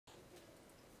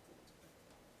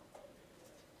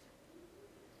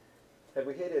Have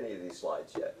we hit any of these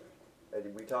slides yet?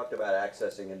 We talked about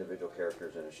accessing individual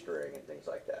characters in a string and things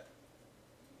like that.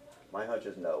 My hunch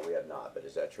is no, we have not, but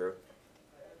is that true?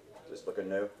 Is this looking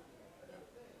new?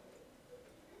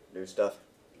 New stuff?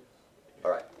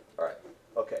 All right, all right.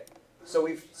 Okay, so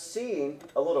we've seen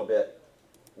a little bit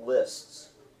lists.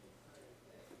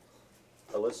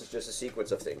 A list is just a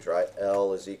sequence of things, right?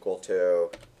 L is equal to,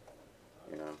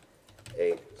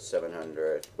 8,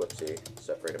 700, whoopsie,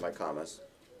 separated my commas.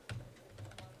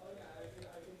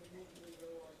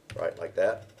 Right, like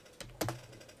that.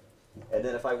 And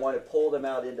then if I want to pull them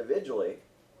out individually,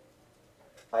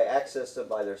 I access them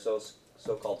by their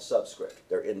so-called subscript,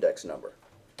 their index number.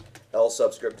 L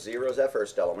subscript 0 is that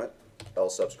first element. L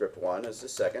subscript 1 is the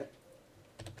second.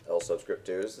 L subscript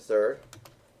 2 is the third.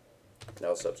 And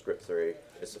L subscript 3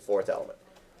 is the fourth element.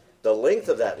 The length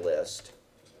of that list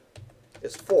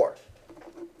is 4,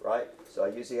 right? So I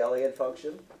use the len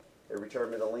function. It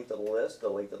returned me the length of the list. The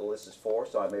length of the list is 4,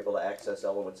 so I'm able to access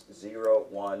elements 0,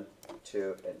 1,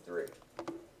 2, and 3.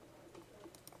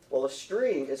 Well, a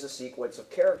string is a sequence of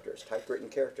characters, typewritten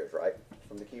characters, right?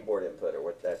 From the keyboard input, or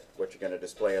what you're going to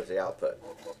display as the output.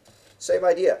 Same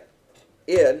idea.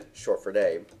 In, short for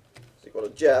name, is equal to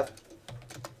Jeff.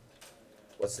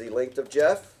 What's the length of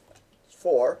Jeff? It's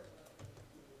 4.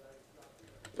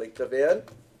 Length of in,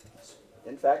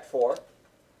 in fact 4.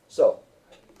 So,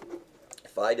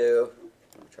 if I do,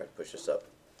 I'm trying to push this up.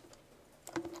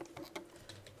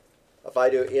 If I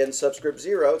do in subscript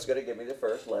 0, it's going to give me the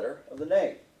first letter of the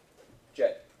name,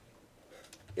 J.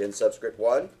 In subscript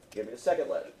 1, give me the second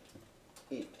letter,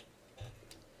 E.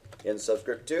 In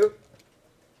subscript 2,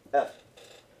 F.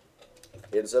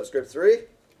 In subscript 3,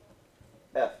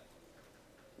 F.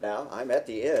 Now, I'm at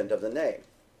the end of the name.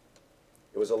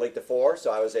 It was a length of 4, so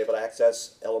I was able to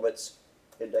access elements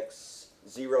index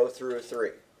 0 through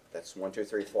 3. That's 1, 2,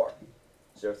 3, 4.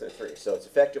 0 through 3. So it's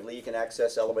effectively you can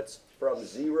access elements from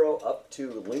 0 up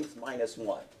to length minus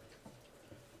 1.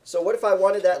 So what if I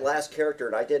wanted that last character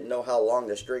and I didn't know how long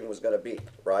the string was going to be,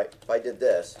 right? If I did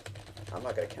this, I'm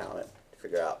not going to count it to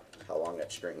figure out how long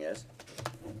that string is.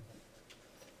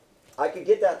 I could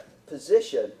get that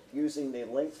position using the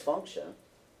length function.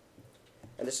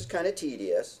 And this is kind of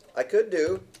tedious. I could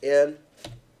do in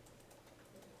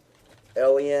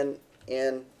len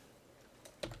in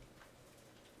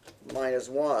minus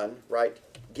 1, right?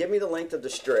 Give me the length of the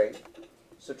string,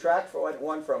 subtract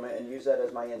 1 from it, and use that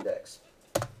as my index.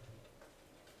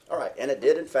 All right, and it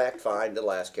did in fact find the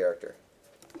last character.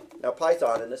 Now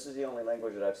Python, and this is the only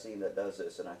language that I've seen that does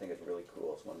this, and I think it's really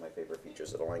cool, it's one of my favorite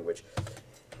features of the language,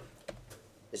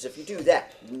 is if you do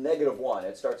that, -1,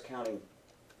 it starts counting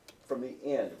from the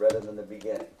end rather than the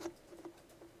beginning.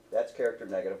 That's character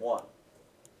 -1.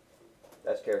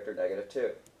 That's character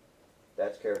 -2.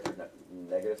 That's character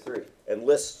 -3. And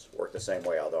lists work the same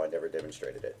way, although I never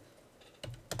demonstrated it.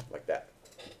 Like that.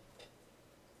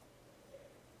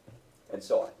 And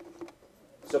so on.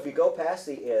 So if you go past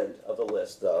the end of the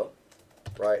list, though,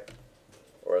 right,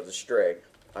 or the string,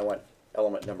 I want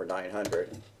element number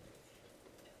 900,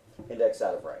 index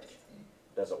out of range.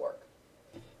 Doesn't work.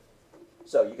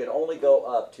 So you can only go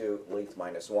up to length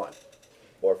 -1.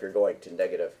 Or if you're going to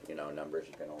negative, numbers,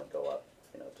 you can only go up,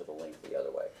 to the length the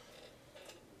other way.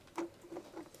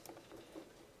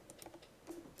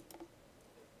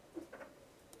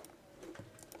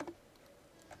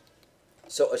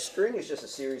 So a string is just a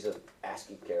series of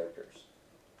ASCII characters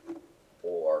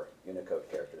or Unicode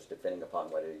characters, depending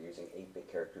upon whether you're using 8-bit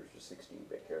characters or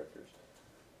 16-bit characters.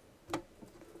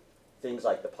 Things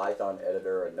like the Python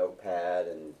editor and Notepad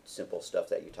and simple stuff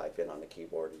that you type in on the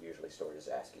keyboard are usually stored as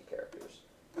ASCII characters.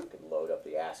 You can load up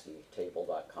the ASCII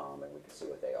table.com and we can see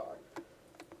what they are.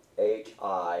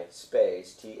 HI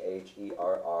space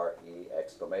THERRE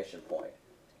exclamation point.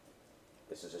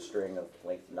 This is a string of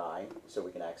length 9, so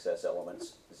we can access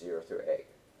elements 0 through 8.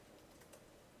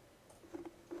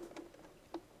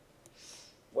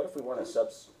 What if we want a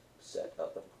subset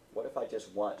of them? What if I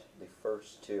just want the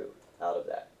first 2 out of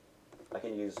that? I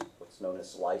can use what's known as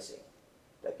slicing.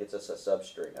 That gets us a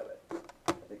substring of it.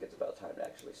 I think it's about time to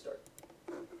actually start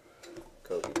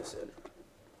coding this in.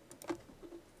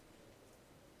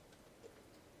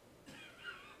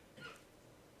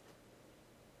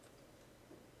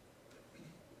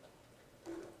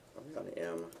 On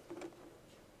M.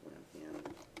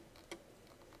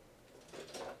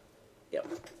 Yep.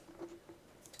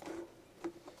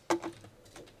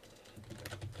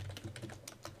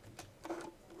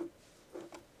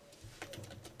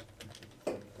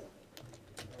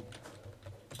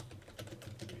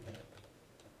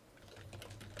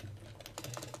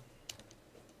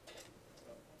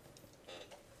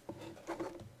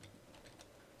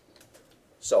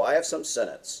 So I have some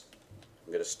sentence.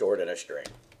 I'm going to store it in a string.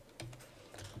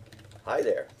 Hi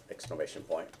there, exclamation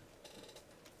point.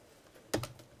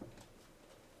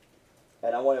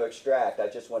 And I want to extract, I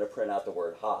just want to print out the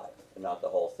word hi and not the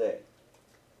whole thing.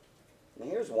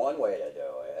 And here's one way to do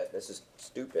it. This is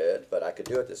stupid, but I could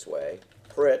do it this way.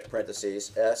 Print,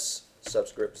 parentheses, S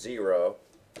subscript 0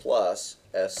 plus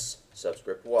S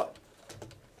subscript 1.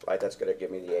 Right, that's going to give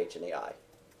me the H and the I.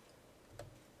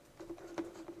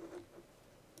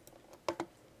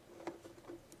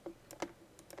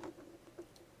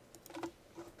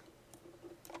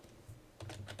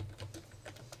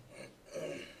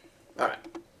 All right.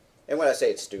 And when I say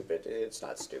it's stupid, it's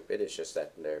not stupid. It's just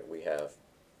that we have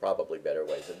probably better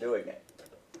ways of doing it.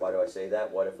 Why do I say that?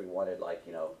 What if we wanted, like,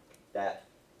 you know, that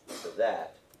to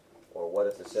that? Or what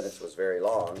if the sentence was very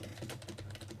long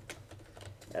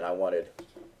and I wanted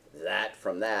that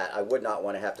from that? I would not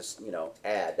want to have to, you know,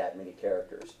 add that many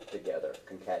characters together,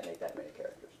 concatenate that many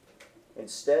characters.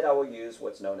 Instead, I will use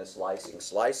what's known as slicing.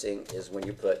 Slicing is when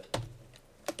you put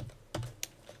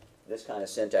this kind of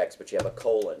syntax, but you have a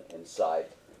colon inside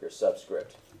your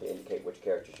subscript to indicate which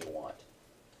characters you want.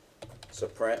 So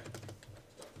print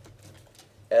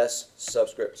S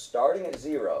subscript starting at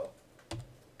 0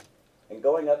 and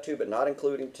going up to but not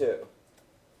including 2.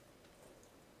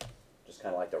 Just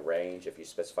kind of like the range. If you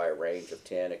specify a range of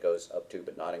 10, it goes up to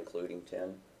but not including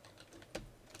 10.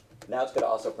 Now it's going to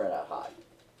also print out hi.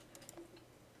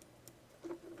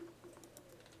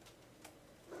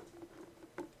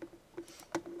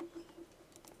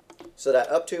 So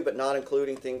that up to but not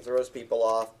including thing throws people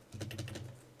off.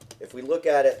 If we look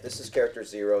at it, this is character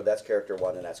 0, that's character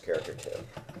 1, and that's character 2.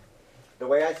 The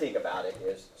way I think about it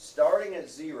is starting at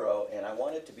 0, and I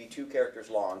want it to be 2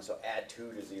 characters long, so add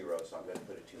 2 to 0, so I'm going to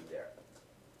put a 2 there.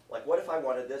 Like, what if I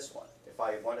wanted this one? If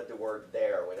I wanted the word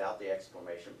there without the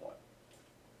exclamation point?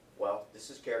 Well, this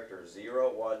is character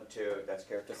 0, 1, 2, that's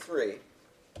character 3.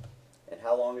 And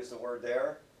how long is the word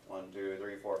there? 1, 2,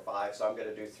 3, 4, 5. So I'm going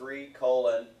to do 3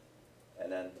 colon,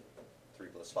 and then 3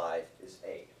 plus 5 is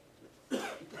 8.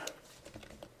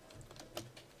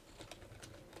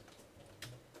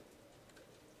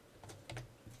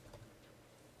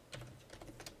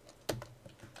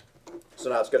 So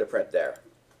now it's going to print there.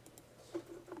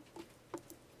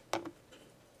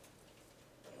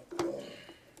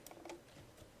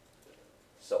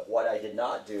 So what I did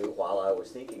not do while I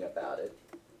was thinking about it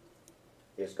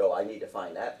is go, I need to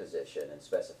find that position and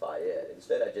specify it.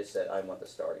 Instead, I just said I want the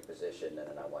starting position, and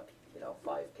then I want, you know,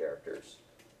 5 characters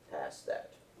past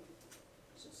that,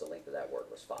 since the length of that word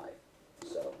was 5.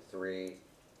 So 3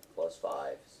 plus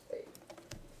 5 is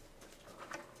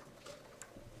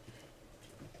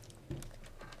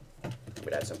 8.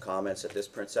 We'd add some comments that this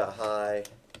prints out high,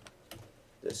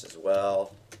 this as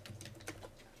well,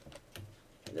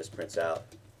 and this prints out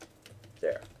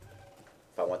there.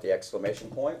 If I want the exclamation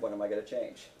point, what am I going to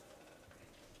change?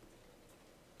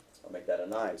 I'll make that a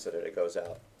 9 so that it goes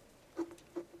out.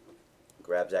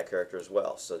 Grabs that character as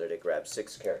well, so that it grabs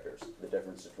 6 characters. The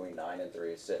difference between 9 and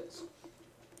 3 is 6.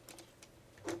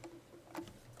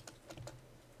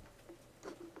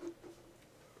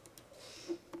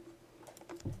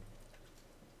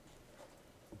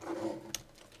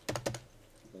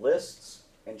 Lists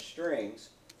and strings,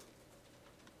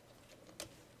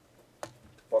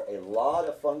 for a lot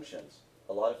of functions,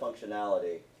 a lot of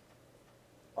functionality,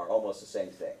 are almost the same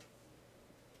thing.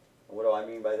 And what do I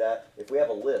mean by that? If we have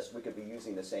a list, we could be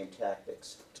using the same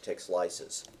tactics to take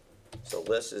slices. So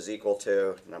list is equal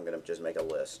to, and I'm going to just make a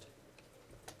list,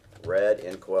 red,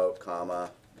 end quote, comma,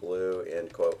 blue,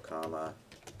 end quote, comma,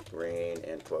 green,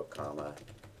 end quote, comma,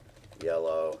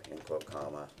 yellow, end quote,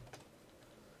 comma,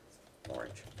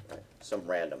 orange, right? Some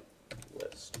random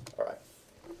list. All right.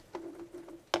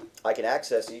 I can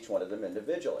access each one of them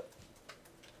individually.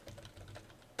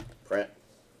 Print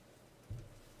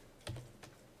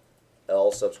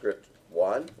L subscript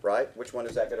 1, right? Which one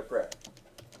is that going to print?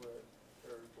 Red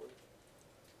or blue.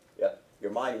 Yep.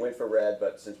 Your mind went for red,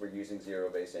 but since we're using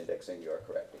zero-based indexing, you are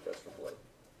correct. It goes for blue.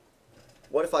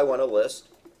 What if I want a list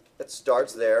that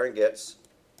starts there and gets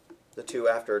the 2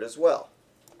 after it as well?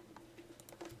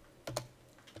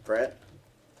 Print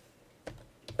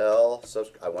L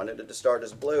subscript. I wanted it to start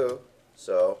as blue,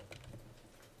 so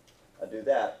I do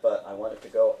that, but I want it to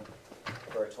go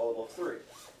for a total of 3.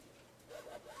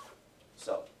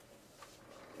 So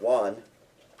 1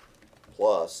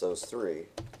 plus those 3,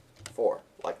 4,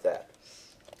 like that.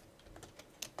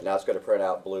 And now it's going to print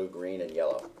out blue, green, and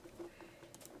yellow.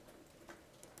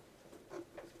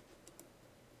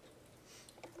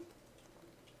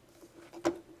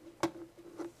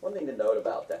 One thing to note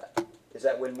about that is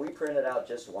that when we printed out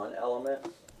just one element,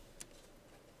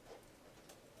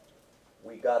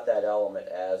 got that element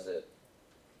as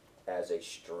a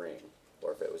string,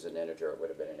 or if it was an integer, it would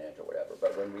have been an int or whatever.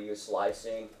 But when we use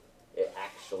slicing, it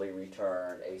actually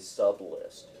returned a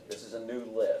sublist. This is a new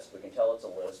list. We can tell it's a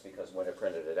list because when it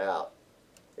printed it out,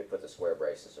 it put the square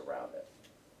braces around it.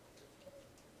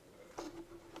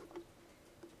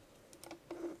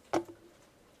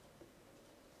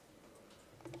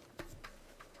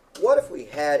 What if we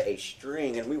had a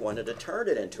string and we wanted to turn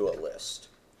it into a list?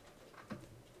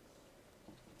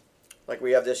 Like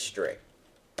we have this string.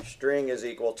 String is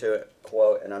equal to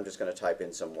quote, and I'm just going to type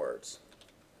in some words.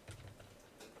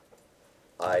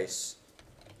 Ice,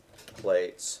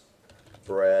 plates,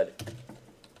 bread,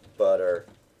 butter,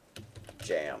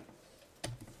 jam.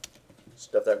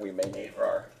 Stuff that we may need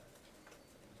for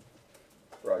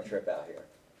our trip out here.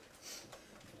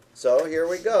 So here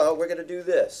we go. We're going to do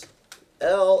this.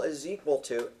 L is equal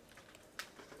to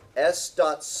S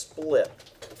dot split,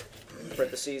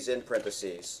 parentheses in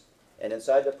parentheses. And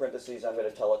inside the parentheses, I'm going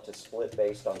to tell it to split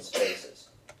based on spaces.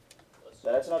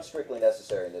 Now, that's not strictly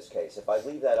necessary in this case. If I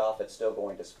leave that off, it's still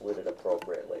going to split it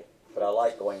appropriately. But I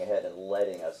like going ahead and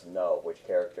letting us know which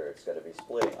character it's going to be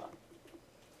splitting on.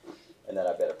 And then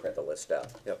I better print the list out.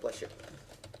 Yeah, bless you.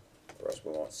 Or else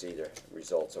we won't see the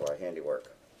results of our handiwork.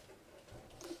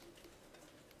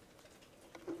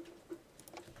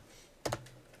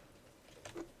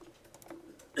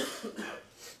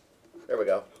 There we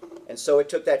go. And so it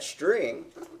took that string.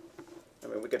 I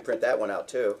mean, we could print that one out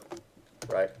too,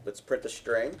 right? Let's print the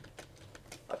string.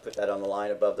 I put that on the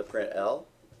line above the print L.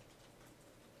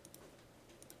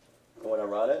 And when I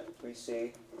run it, we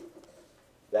see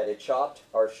that it chopped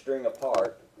our string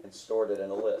apart and stored it in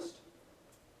a list.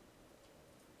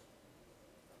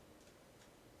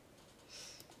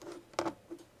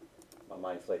 My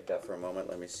mind flaked out for a moment.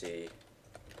 Let me see.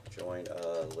 Join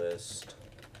a list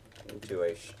into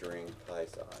a string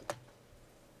Python.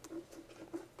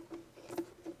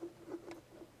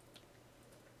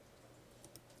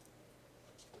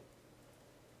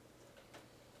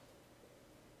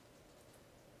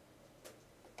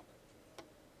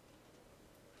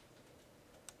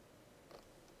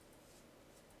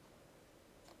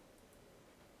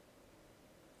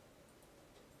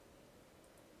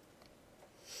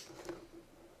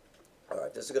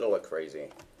 Alright, this is going to look crazy,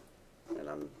 and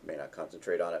I may not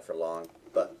concentrate on it for long,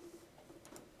 but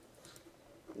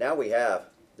now we have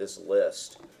this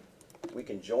list. We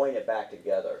can join it back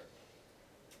together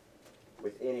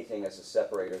with anything as a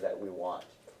separator that we want.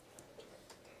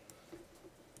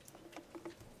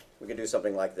 We can do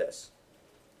something like this.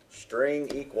 String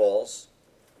equals,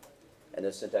 and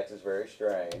this syntax is very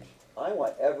strange, I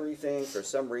want everything for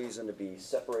some reason to be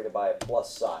separated by a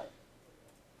plus sign.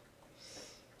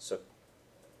 So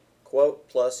quote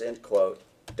plus end quote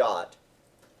dot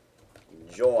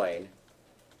join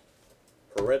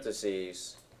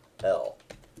parentheses L.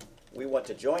 We want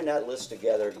to join that list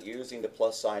together using the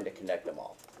plus sign to connect them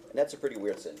all. And that's a pretty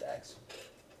weird syntax.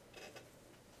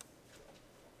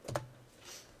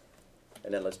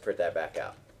 And then let's print that back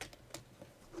out.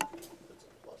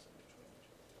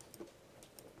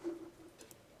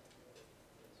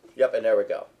 Yep, and there we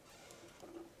go.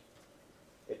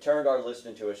 It turned our list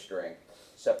into a string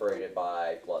separated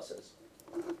by pluses.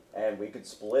 And we could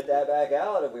split that back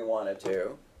out if we wanted to.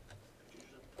 Could you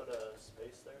just put a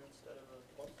space there instead of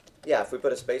a plus? Yeah, if we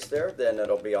put a space there, then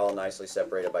it'll be all nicely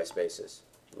separated by spaces.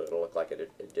 It'll look like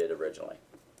it did originally.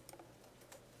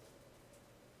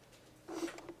 You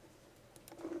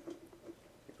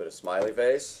put a smiley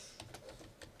face.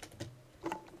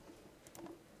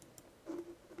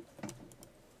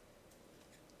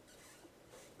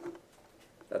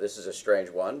 Now this is a strange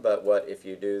one, but what if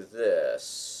you do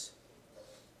this?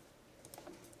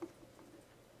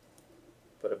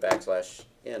 Put a backslash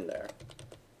in there.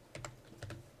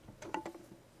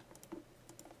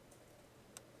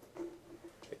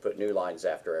 They put new lines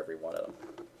after every one of them.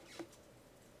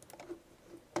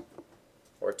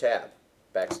 Or tab,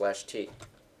 backslash T.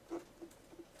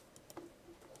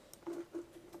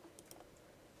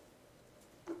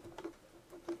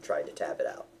 Tried to tab it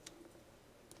out.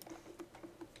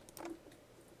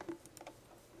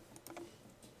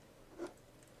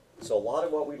 So a lot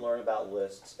of what we learn about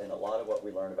lists and a lot of what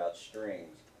we learn about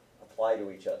strings apply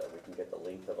to each other. We can get the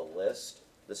length of a list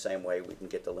the same way we can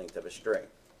get the length of a string.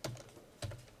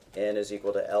 N is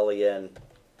equal to len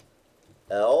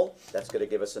L. That's going to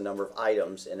give us the number of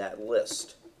items in that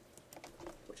list,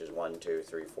 which is 1, 2,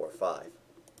 3, 4, 5.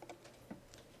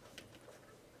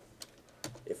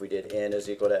 If we did N is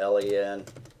equal to len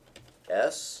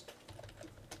S,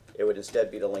 it would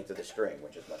instead be the length of the string,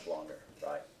 which is much longer,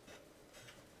 right?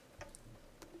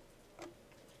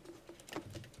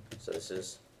 So So this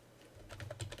is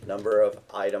number of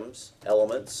items,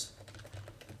 elements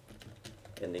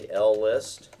in the L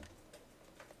list,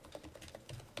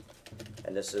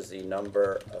 and this is the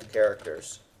number of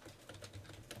characters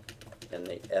in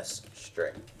the S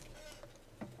string.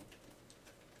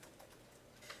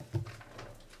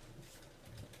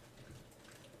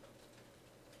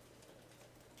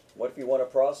 What if you want to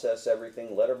process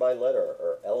everything letter by letter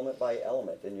or element by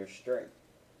element in your string?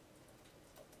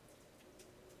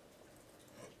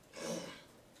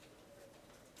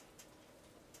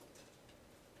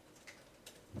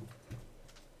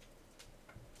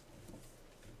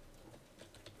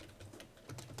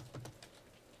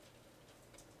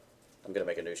 I'm going to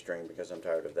make a new string because I'm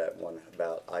tired of that one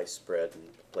about ice spread and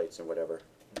plates and whatever.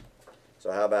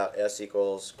 So how about S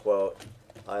equals, quote,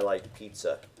 I like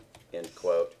pizza, end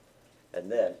quote. And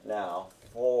then now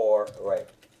for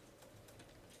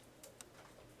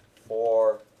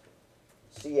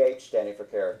CH standing for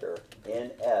character,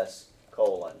 NS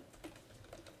colon,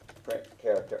 print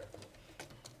character.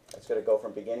 That's going to go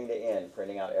from beginning to end,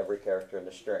 printing out every character in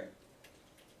the string.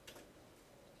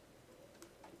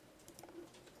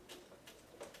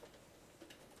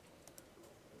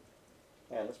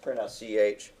 And let's print out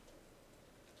CH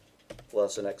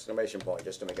plus an exclamation point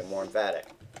just to make it more emphatic.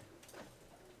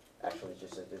 Actually,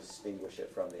 just to distinguish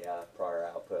it from the prior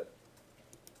output.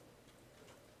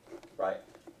 Right?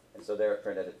 And so there it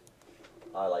printed,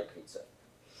 I like pizza.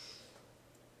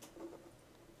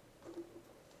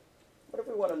 What if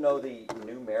we want to know the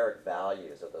numeric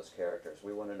values of those characters?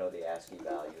 We want to know the ASCII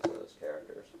values of those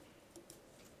characters.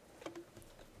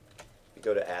 If you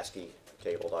go to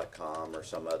ASCII1203 or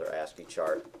some other ASCII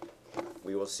chart,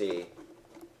 we will see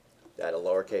that a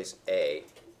lowercase a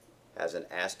has an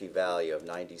ASCII value of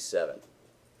 97,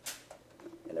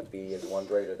 and a B is one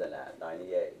greater than that,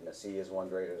 98, and a C is one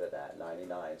greater than that,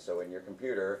 99. So in your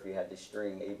computer, if you had the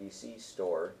string ABC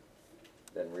stored,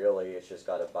 then really it's just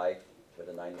got a byte with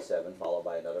a 97 followed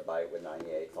by another byte with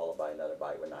 98 followed by another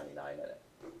byte with 99 in it.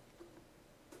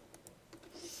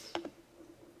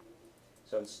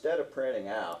 So instead of printing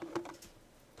out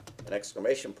an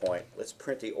exclamation point, let's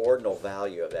print the ordinal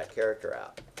value of that character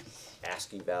out,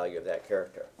 ASCII value of that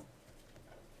character.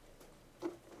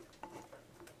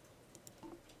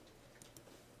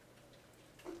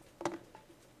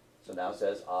 So now it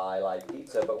says, I like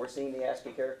pizza, but we're seeing the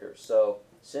ASCII characters. So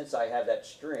since I have that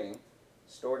string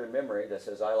stored in memory that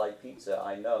says, I like pizza,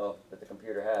 I know that the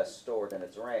computer has stored in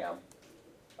its RAM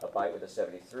a byte with a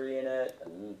 73 in it, a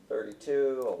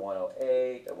 32, a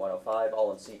 108, a 105,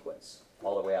 all in sequence,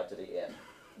 all the way out to the end.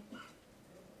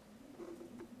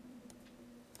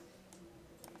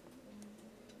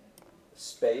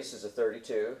 Space is a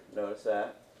 32, notice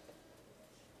that.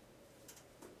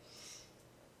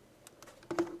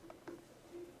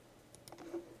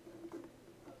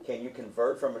 Can you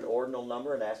convert from an ordinal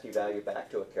number an ASCII value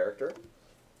back to a character?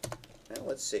 Now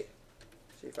let's see.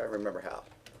 See if I remember how.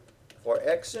 For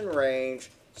X in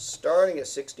range, starting at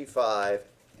 65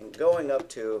 and going up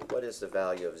to, what is the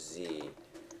value of Z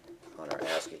on our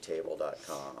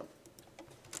ASCIItable.com?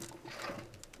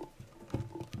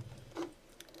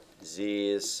 Z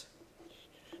is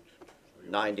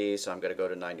 90, so I'm going to go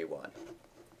to 91.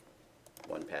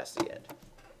 One past the end.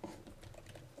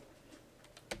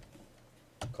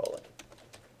 Colon.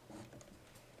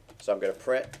 So I'm going to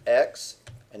print X,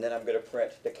 and then I'm going to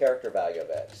print the character value of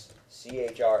X,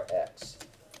 CHRX.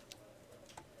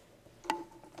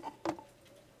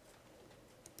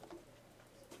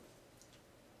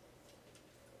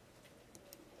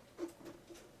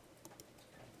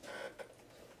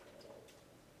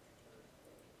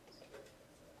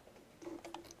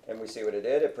 And we see what it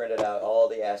did. It printed out all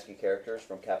the ASCII characters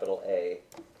from capital A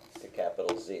to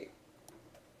capital Z.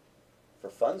 For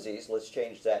funsies, let's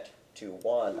change that to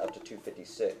 1 up to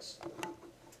 256.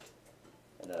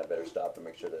 And then I better stop and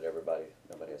make sure that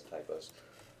nobody has typos.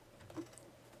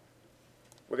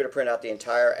 We're going to print out the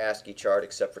entire ASCII chart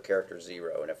except for character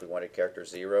 0. And if we wanted character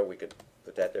 0, we could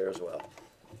put that there as well.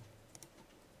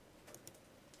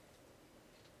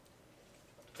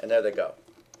 And there they go.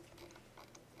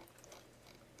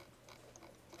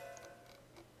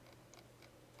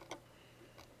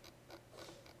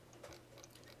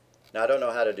 Now I don't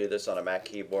know how to do this on a Mac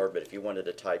keyboard, but if you wanted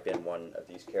to type in one of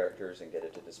these characters and get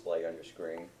it to display on your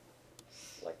screen,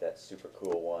 like that super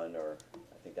cool one, or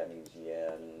I think that means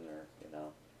yen, or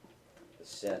the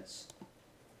cents.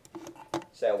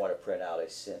 Say I want to print out a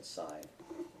cent sign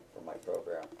for my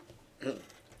program.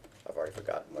 I've already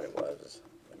forgotten what it was.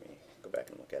 Let me go back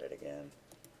and look at it again.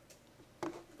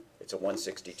 It's a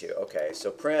 162. Okay,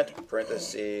 so print,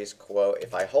 parentheses, quote.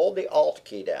 If I hold the Alt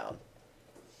key down,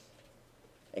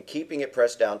 and keeping it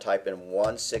pressed down, type in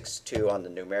 162 on the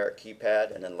numeric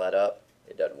keypad and then let up,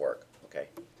 it doesn't work. Okay,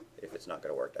 if it's not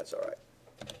going to work, that's all right.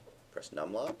 Press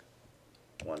numlock,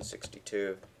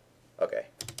 162. Okay,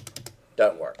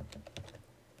 doesn't work.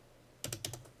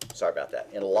 Sorry about that.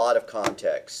 In a lot of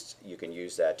contexts, you can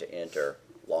use that to enter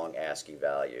long ASCII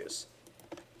values.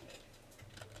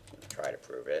 Try to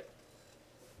prove it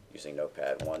using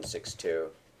Notepad 162.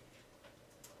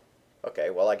 Okay,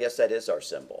 well, I guess that is our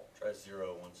symbol. Try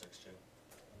 0162.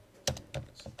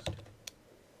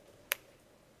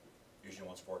 Usually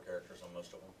wants 4 characters on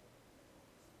most of them.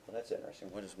 Well, that's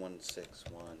interesting. What is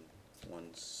 161?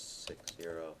 160?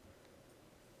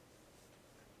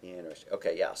 Interesting.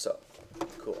 Okay, yeah, so,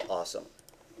 cool, awesome.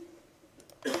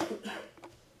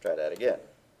 Try that again.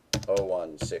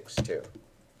 0162.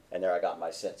 And there I got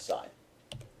my cent sign.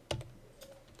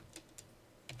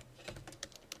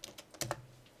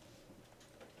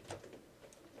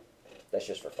 That's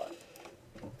just for fun.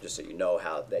 Just so you know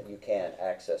how that you can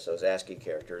access those ASCII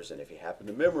characters, and if you happen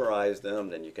to memorize them,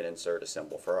 then you can insert a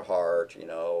symbol for a heart, you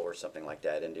know, or something like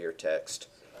that into your text.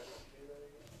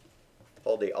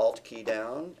 Hold the Alt key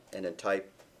down, and then type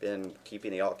in,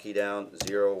 keeping the Alt key down,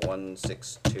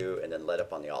 0162, and then let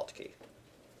up on the Alt key.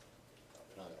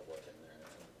 Not gonna work in there.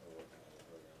 It'll work in other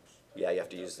programs. Yeah, you have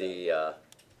to use the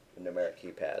numeric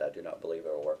keypad. I do not believe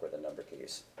it will work with the number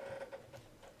keys.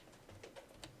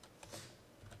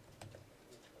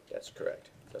 That's correct.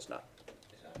 Does not.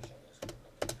 It's not showing us nothing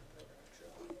in the program,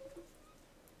 sure.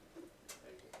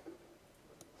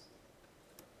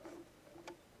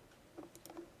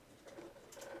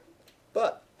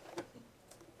 But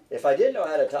if I didn't know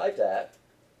how to type that,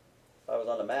 if I was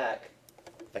on the Mac,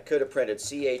 I could have printed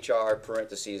CHR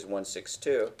parentheses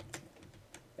 162,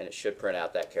 and it should print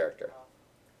out that character.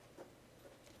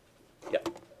 Yep.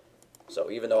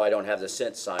 So even though I don't have the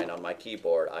cent sign on my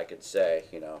keyboard, I could say,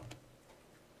 you know,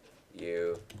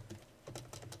 U,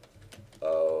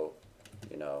 O,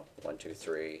 you know, 1, 2,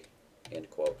 3, end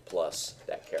quote, plus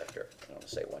that character. I'm going to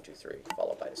say 1, 2, 3,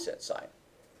 followed by the cent sign.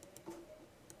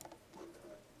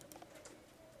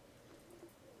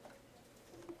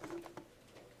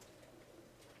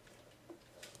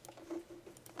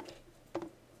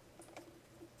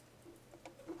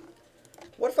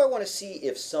 What if I want to see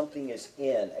if something is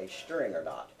in a string or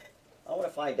not? I want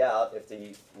to find out if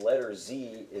the letter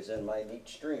Z is in my neat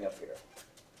string up here.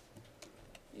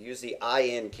 Use the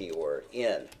IN keyword,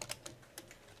 in.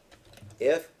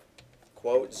 If,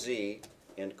 quote, Z,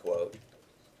 end quote,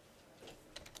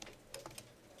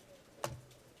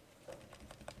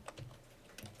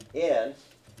 in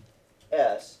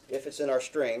S, if it's in our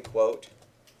string, quote,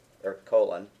 or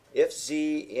colon, if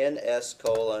Z in S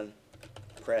colon,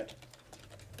 print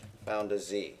found a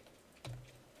Z.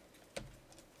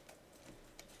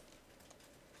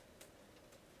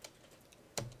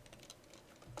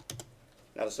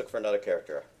 Now let's look for another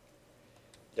character.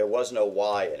 There was no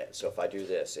Y in it, so if I do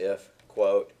this, if,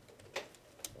 quote,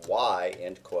 Y,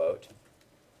 end quote,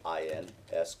 IN,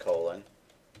 S colon,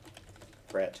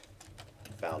 print,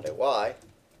 found a Y,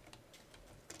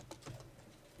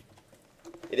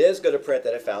 it is going to print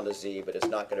that it found a Z, but it's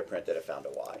not going to print that it found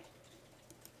a Y.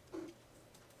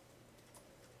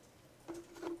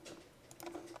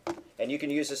 And you can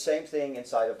use the same thing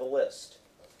inside of a list.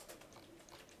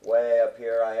 Way up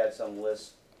here I had some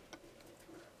list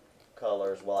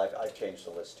colors. Well, I've changed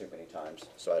the list too many times,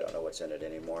 so I don't know what's in it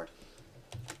anymore.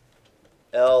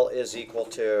 L is equal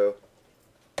to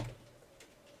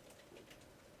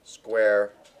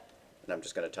square, and I'm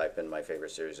just going to type in my favorite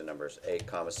series of numbers, 8,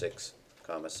 6,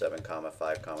 7,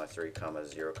 5, 3,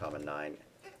 0, 9.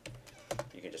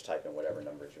 You can just type in whatever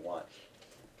numbers you want.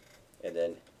 And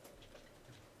then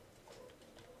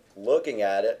looking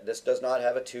at it, this does not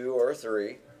have a 2 or a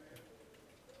 3.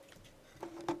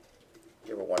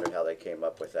 You ever wondered how they came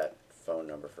up with that phone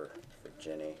number for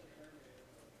Jenny?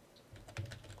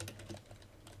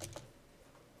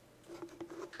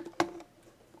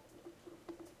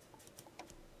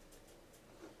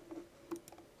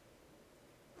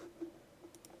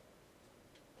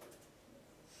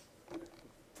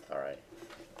 All right.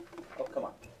 Oh, come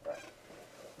on. All right.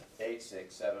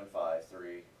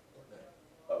 8675309.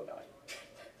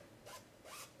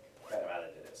 Kind of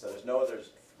added it. So there's no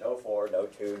 4, no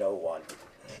 2, no 1.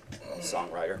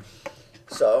 Songwriter.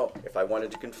 So if I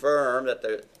wanted to confirm that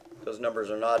those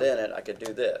numbers are not in it, I could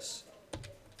do this.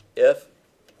 If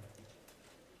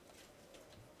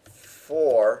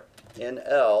 4 in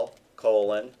L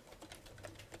colon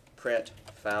print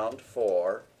found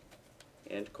 4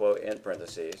 end quote end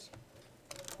parentheses,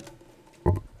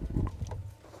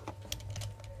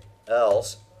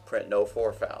 else print no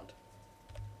 4 found.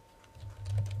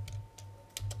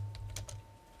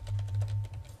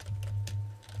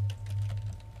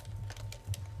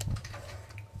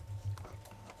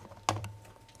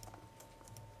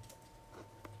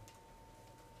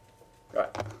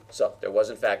 Right. So there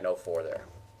was in fact no 4 there.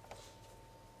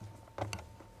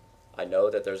 I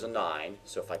know that there's a 9,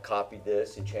 so if I copied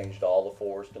this and changed all the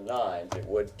 4s to 9s, it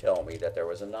would tell me that there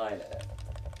was a 9 in it.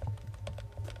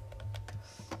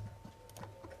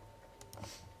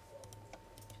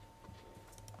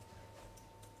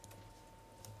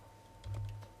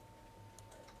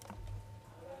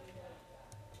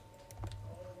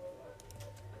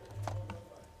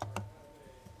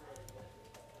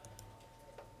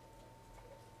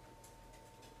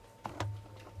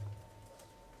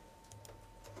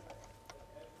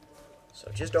 So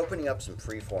just opening up some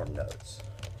freeform nodes.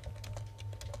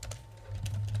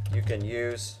 You can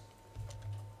use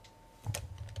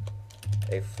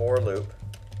a for loop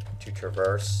to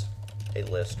traverse a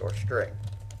list or string.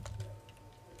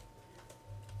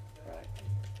 Right.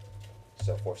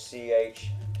 So for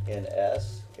ch in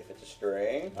S, if it's a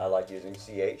string, I like using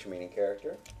ch, meaning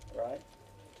character, right?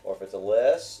 Or if it's a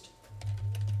list,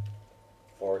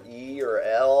 for E or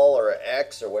L or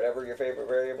X or whatever your favorite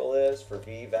variable is, for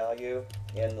V value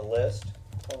in the list,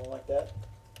 something like that.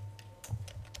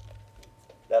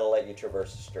 That'll let you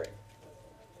traverse the string.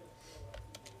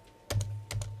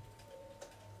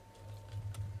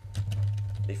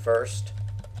 The first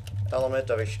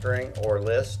element of a string or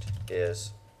list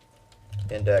is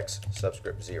index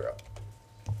subscript 0.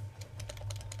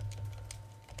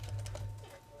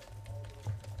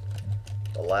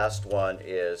 The last one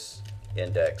is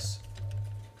index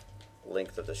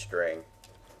length of the string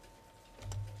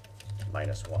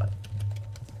 -1.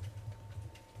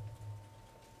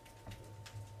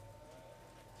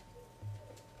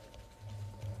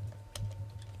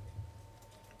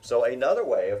 So another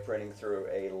way of printing through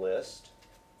a list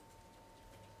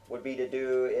would be to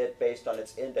do it based on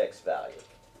its index value.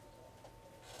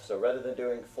 So rather than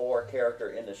doing for character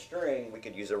in the string, we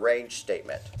could use a range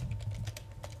statement.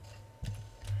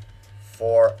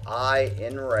 For I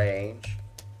in range,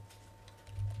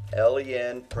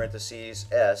 len parentheses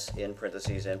s in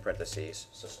parentheses in parentheses.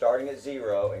 So starting at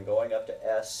 0 and going up to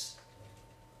s,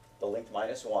 the length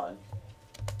 -1,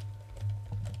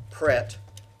 print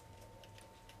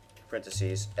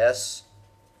parentheses s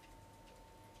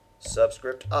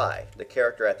subscript I, the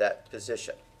character at that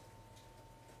position.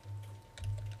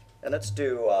 And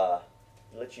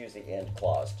let's use the end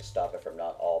clause to stop it from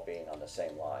not all being on the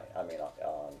same line. I mean,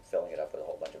 filling it up with a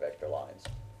whole bunch of extra lines.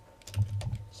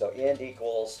 So end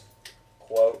equals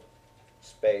quote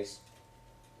space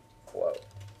quote.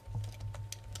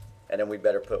 And then we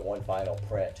better put one final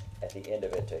print at the end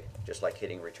of it, to just like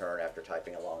hitting return after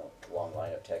typing a long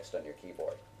line of text on your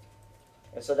keyboard.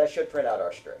 And so that should print out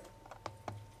our string.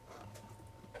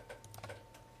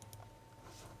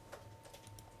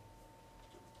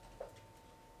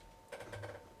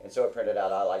 And so it printed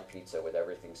out I like pizza with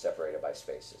everything separated by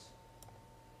spaces.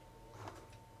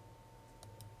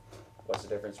 What's the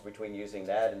difference between using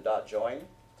that and .join?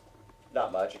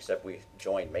 Not much, except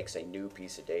join makes a new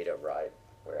piece of data, right?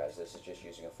 Whereas this is just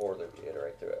using a for loop to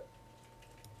iterate through it.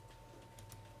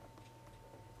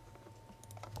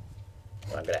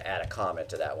 Well, I'm going to add a comment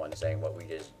to that one saying what we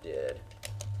just did.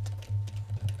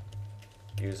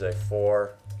 Use a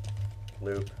for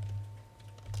loop.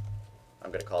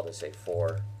 I'm going to call this a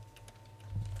for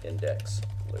index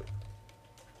loop.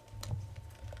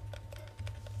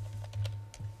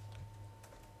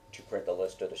 To print the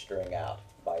list of the string out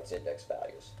by its index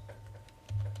values.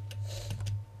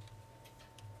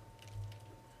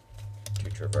 To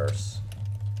traverse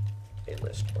a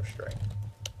list or string.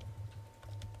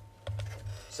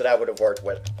 So that would have worked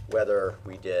whether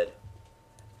we did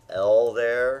L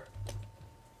there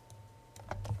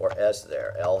or S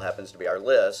there. L happens to be our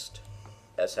list,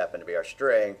 S happened to be our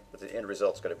string, but the end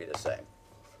result's going to be the same.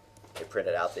 It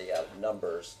printed out the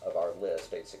numbers of our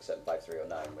list,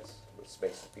 8675309, with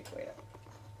spaces between it.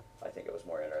 I think it was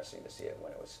more interesting to see it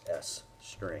when it was S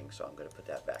string, so I'm going to put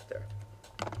that back there.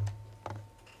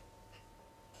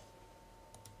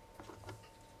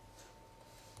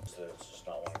 So it's just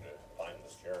not wanting to find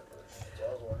this character.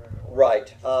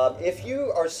 Right. If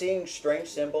you are seeing strange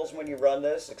symbols when you run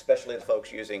this, especially the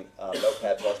folks using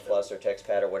Notepad++ or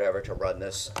TextPad or whatever to run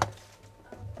this,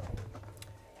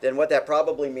 then what that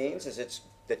probably means is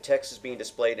the text is being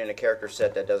displayed in a character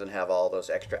set that doesn't have all those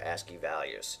extra ASCII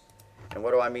values. And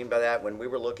what do I mean by that? When we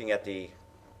were looking at the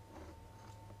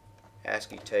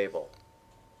ASCII table,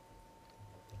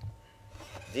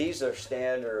 these are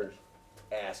standard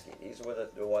ASCII. These were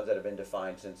the ones that have been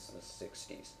defined since the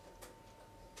 60s.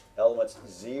 Elements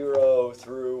 0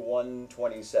 through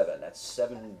 127. That's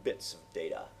 7 bits of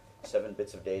data. 7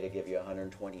 bits of data give you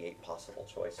 128 possible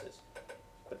choices.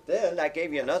 But then that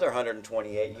gave you another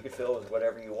 128 you could fill with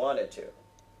whatever you wanted to.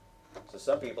 So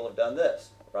some people have done this,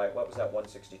 right? What was that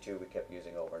 162 we kept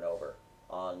using over and over?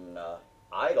 On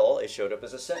idle, it showed up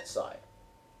as a cent sign.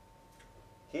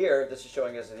 Here, this is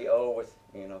showing us the O with,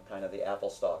 you know, kind of the Apple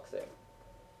stock thing.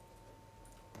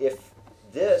 If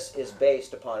this is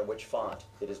based upon which font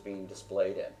it is being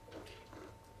displayed in,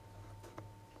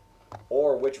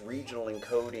 or which regional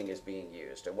encoding is being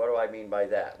used. And what do I mean by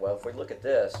that? Well, if we look at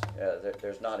this,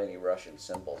 there's not any Russian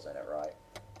symbols in it, right?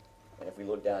 And if we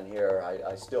look down here,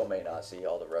 I still may not see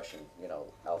all the Russian, you know,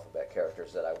 alphabet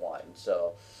characters that I want. And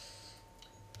so,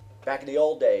 back in the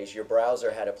old days, your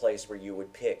browser had a place where you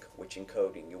would pick which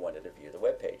encoding you wanted to view the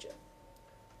web page in.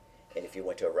 And if you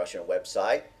went to a Russian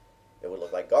website, it would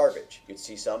look like garbage. You'd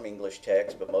see some English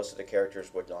text, but most of the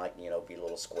characters would, like, you know, be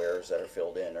little squares that are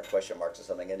filled in or question marks or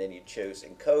something, and then you'd choose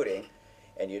encoding,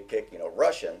 and you'd pick, you know,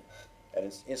 Russian,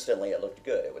 and instantly it looked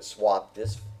good. It would swap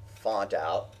this font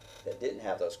out that didn't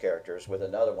have those characters with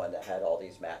another one that had all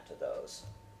these mapped to those.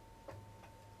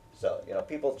 So, you know,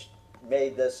 people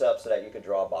made this up so that you could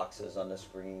draw boxes on the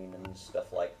screen and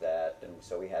stuff like that, and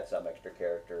so we had some extra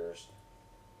characters,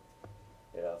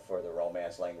 you know, for the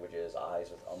Romance languages, eyes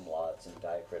with umlauts and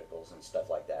diacriticals and stuff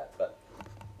like that. But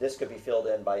this could be filled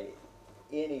in by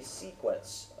any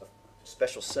sequence of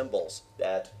special symbols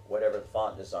that whatever the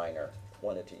font designer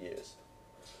wanted to use.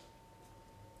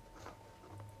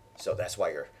 So that's why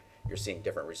you're seeing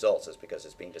different results, is because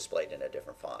it's being displayed in a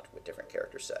different font with different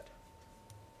character set.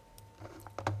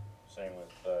 Same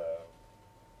with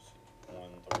 1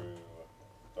 through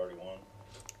 31.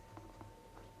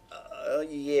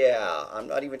 Yeah, I'm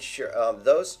not even sure.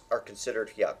 Those are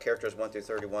considered, yeah, characters 1 through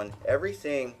 31.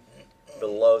 Everything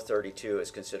below 32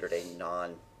 is considered a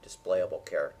non-displayable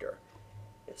character.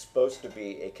 It's supposed to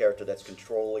be a character that's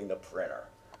controlling the printer,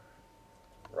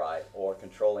 right, or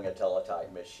controlling a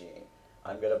teletype machine.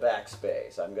 I'm going to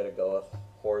backspace. I'm going to go a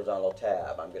horizontal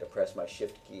tab. I'm going to press my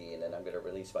shift key, and then I'm going to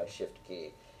release my shift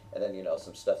key. And then, you know,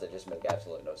 some stuff that just make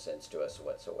absolutely no sense to us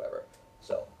whatsoever.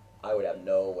 So I would have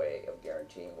no way of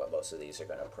guaranteeing what most of these are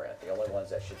going to print. The only ones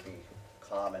that should be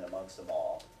common amongst them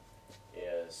all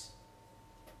is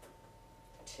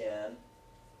 10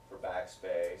 for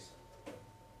backspace.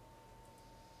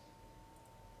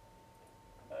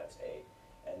 That's 8.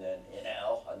 And then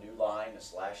NL, a new line, a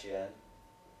 /n,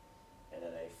 and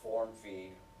then a form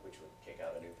feed, which would kick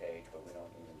out a new page, but we don't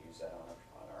even use that on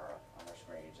our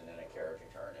screens, and then a character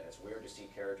turn. And it's weird to see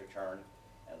character turn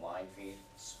and line feed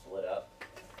split up.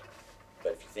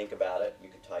 But if you think about it, you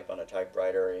can type on a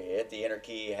typewriter, hit the enter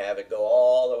key, have it go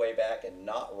all the way back and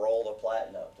not roll the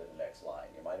platen up to the next line.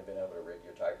 You might have been able to rig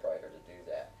your typewriter to do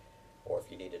that. Or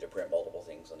if you needed to print multiple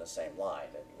things on the same line,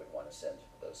 then you would want to send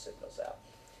those signals out.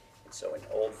 And so in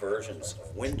old versions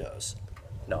of Windows,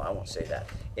 no, I won't say that.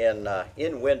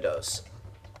 In Windows,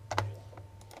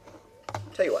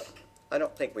 tell you what, I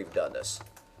don't think we've done this.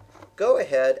 Go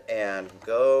ahead and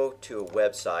go to a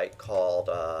website called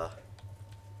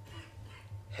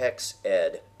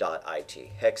hexed.it.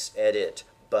 Hexedit,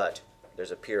 but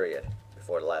there's a period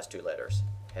before the last 2 letters.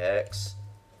 Hex,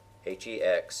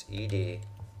 H-E-X-E-D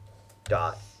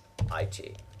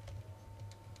 .it.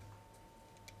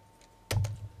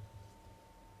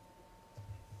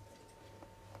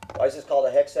 Why is this called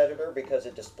a hex editor? Because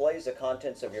it displays the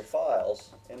contents of your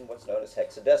files in what's known as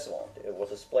hexadecimal. It will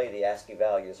display the ASCII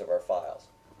values of our files.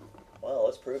 Well,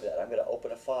 let's prove that. I'm going to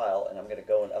open a file and I'm going to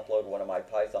go and upload one of my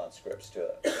Python scripts to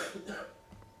it.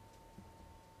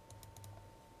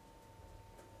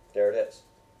 There it is.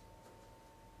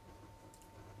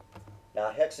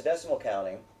 Now, hexadecimal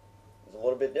counting is a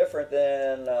little bit different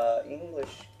than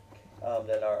English,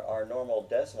 than our normal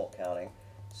decimal counting.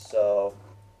 So,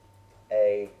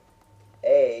 A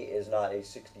is not a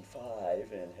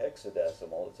 65 in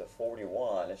hexadecimal, it's a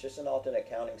 41. It's just an alternate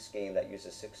counting scheme that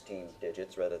uses 16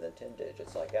 digits rather than 10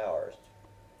 digits like ours.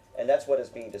 And that's what is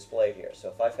being displayed here. So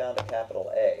if I found a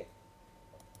capital A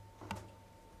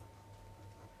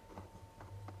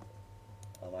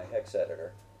on my hex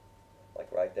editor,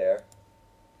 like right there,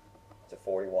 it's a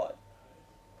 41.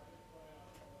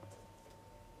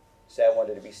 Say I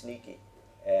wanted to be sneaky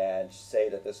and say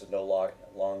that this is no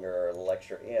longer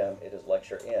lecture M, it is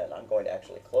lecture N. I'm going to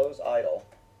actually close idle,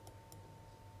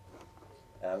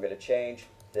 and I'm going to change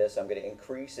this. I'm going to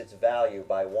increase its value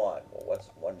by 1. Well, what's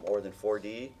 1 more than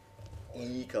 4D?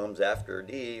 E comes after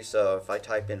D, so if I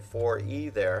type in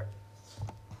 4E there,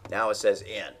 now it says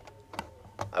N.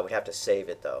 I would have to save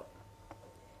it, though,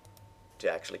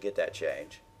 to actually get that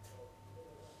change.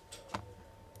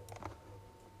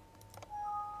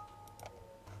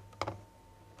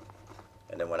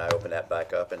 And then when I open that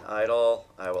back up in idle,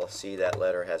 I will see that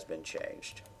letter has been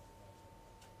changed.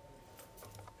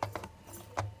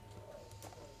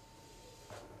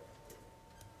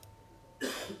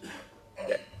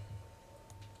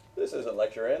 This isn't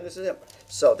lecture M, this is M.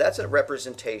 So that's a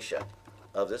representation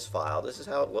of this file. This is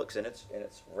how it looks in its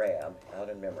RAM, out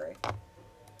in memory.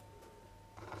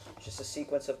 It's just a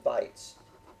sequence of bytes.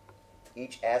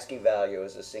 Each ASCII value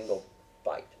is a single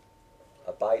byte.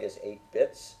 A byte is 8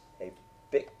 bits. A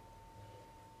bit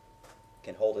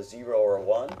can hold a 0 or a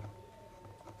 1.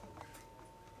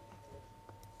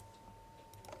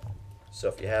 So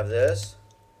if you have this,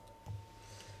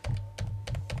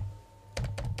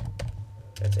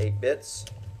 that's 8 bits.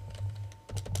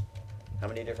 How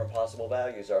many different possible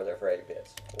values are there for 8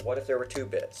 bits? Well, what if there were 2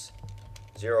 bits?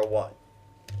 0, 1.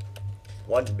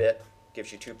 1 bit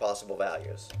gives you 2 possible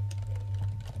values.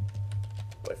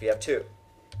 What if you have 2?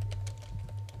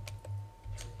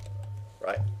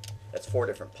 Right? That's 4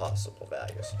 different possible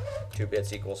values. 2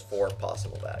 bits equals 4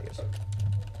 possible values.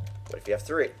 What if you have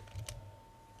 3?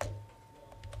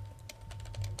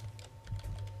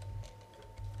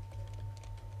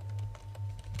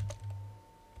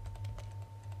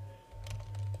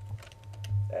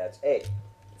 That's 8,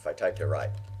 if I typed it right.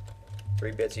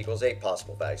 3 bits equals 8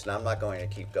 possible values. Now I'm not going to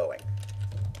keep going.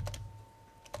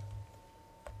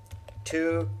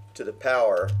 2 to the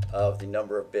power of the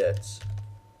number of bits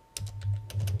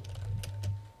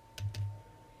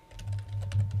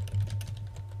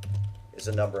is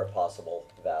the number of possible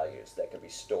values that can be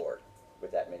stored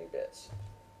with that many bits.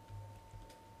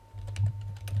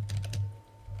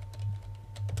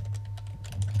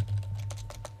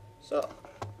 So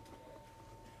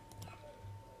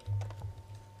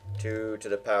 2 to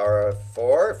the power of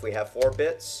 4, if we have 4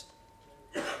 bits,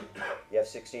 you have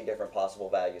 16 different possible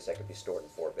values that could be stored in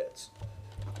 4 bits.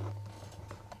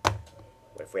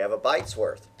 What if we have a byte's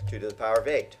worth? 2 to the power of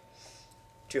 8,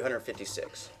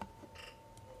 256.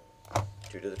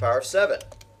 2 to the power of 7,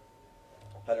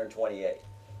 128.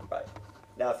 Right.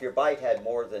 Now if your bit had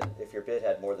more than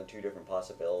 2 different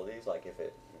possibilities, like if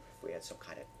we had some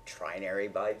kind of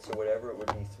trinary bytes or whatever, it would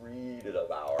be 3 to the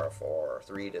power of 4, or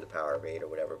 3 to the power of 8 or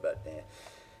whatever, but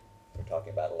we're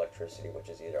talking about electricity, which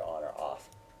is either on or off.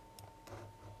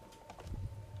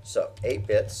 So 8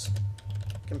 bits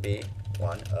can be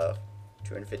one of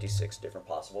 256 different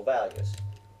possible values.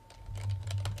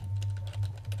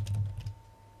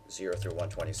 0 through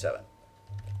 127.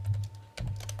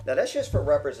 Now that's just for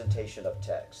representation of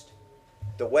text.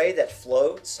 The way that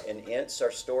floats and ints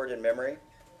are stored in memory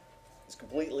is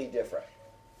completely different.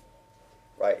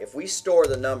 Right? If we store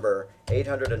the number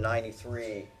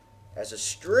 893 as a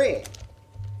string,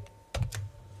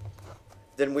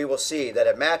 then we will see that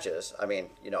it matches. I mean,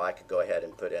 I could go ahead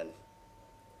and put in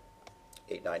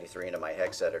 893 into my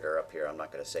hex editor up here. I'm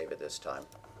not going to save it this time.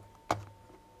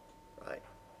 Right?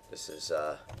 This is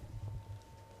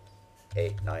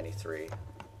 893.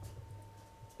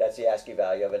 That's the ASCII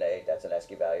value of an 8. That's an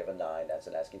ASCII value of a 9. That's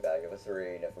an ASCII value of a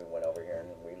 3. And if we went over here and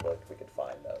we looked, we could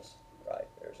find those. Right?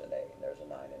 There's an 8, and there's a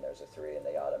 9, and there's a 3, and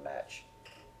they ought to match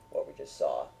what we just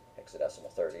saw.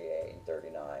 Hexadecimal 38, and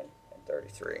 39, and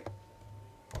 33.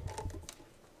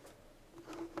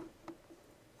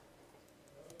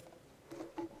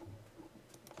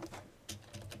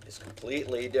 It's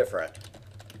completely different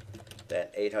than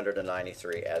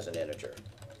 893 as an integer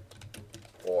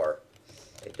or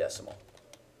a decimal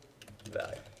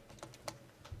value.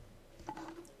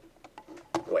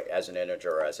 Wait, as an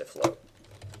integer or as a float.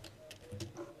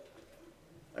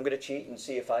 I'm going to cheat and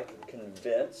see if I can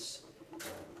convince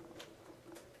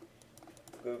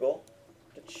Google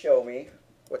to show me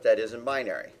what that is in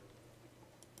binary.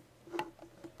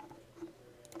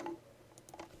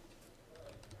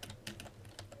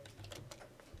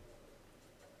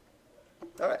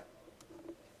 All right.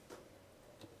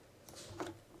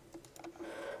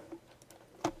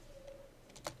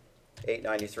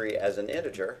 $893 as an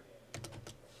integer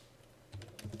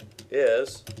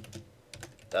is,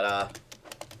 ta-da.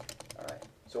 All right.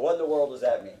 So what in the world does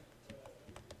that mean?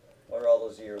 What do all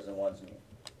those zeros and ones mean?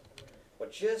 Well,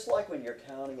 just like when you're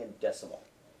counting in decimal,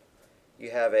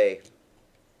 you have a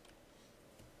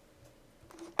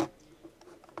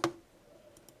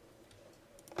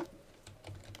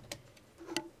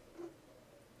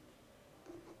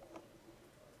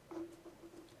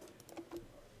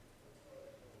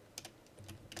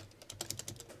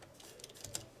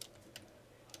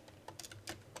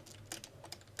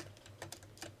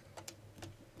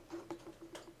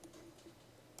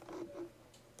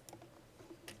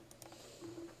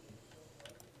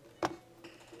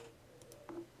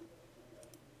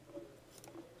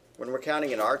when we're counting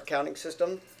in our counting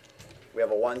system, we have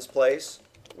a ones place,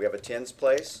 we have a tens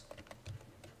place,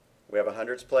 we have a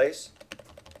hundreds place,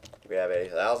 we have a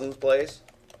thousands place,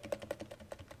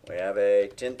 we have a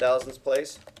 10,000s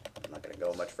place. I'm not going to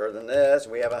go much further than this.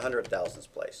 We have a 100,000s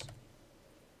place.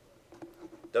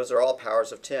 Those are all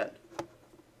powers of 10.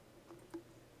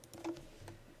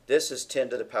 This is 10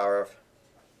 to the power of,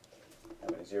 how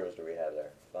many zeros do we have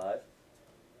there? 5?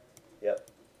 Yep.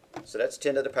 So that's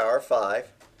 10 to the power of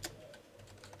 5.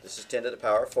 This is 10 to the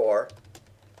power of 4.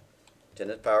 10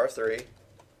 to the power of 3.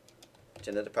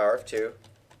 10 to the power of 2.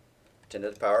 10 to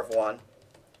the power of 1.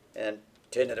 And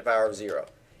 10 to the power of 0.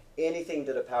 Anything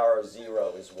to the power of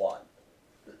 0 is 1.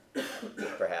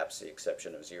 Perhaps the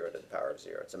exception of 0 to the power of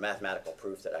 0. It's a mathematical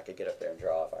proof that I could get up there and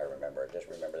draw if I remember. Just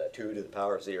remember that 2 to the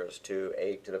power of 0 is 2,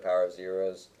 8 to the power of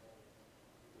 0 is,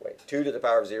 2 to the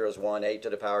power of 0 is 1, 8 to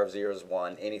the power of 0 is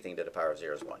 1, anything to the power of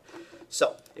 0 is 1.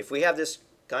 So, if we have this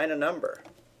kind of number,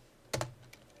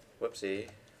 whoopsie,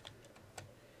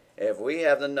 if we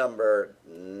have the number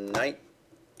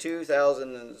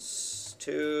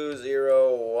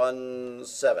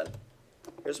 2017,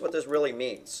 here's what this really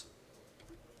means.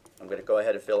 I'm going to go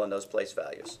ahead and fill in those place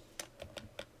values.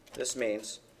 This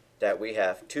means that we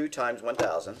have 2 times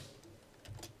 1,000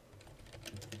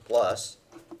 plus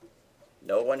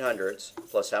no 100s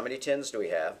plus how many 10s do we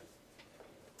have?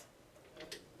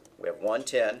 We have 1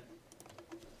 10.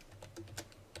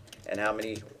 And how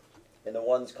many in the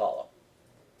ones column?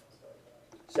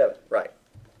 7, right.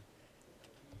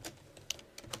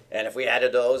 And if we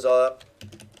added those up,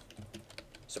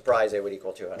 surprise, they would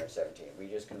equal 217. We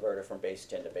just converted from base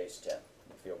 10 to base 10.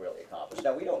 We feel really accomplished.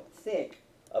 Now, we don't think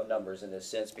of numbers in this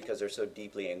sense because they're so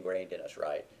deeply ingrained in us,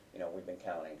 right? You know, we've been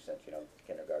counting since,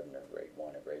 kindergarten or grade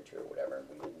 1 or grade 2 or whatever, and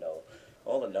we didn't know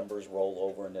all the numbers roll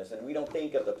over in this. And we don't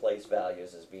think of the place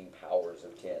values as being powers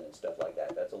of 10 and stuff like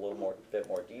that. That's a little bit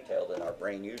more detailed than our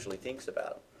brain usually thinks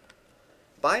about them.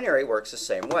 Binary works the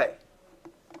same way,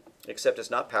 except it's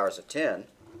not powers of 10,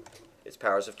 it's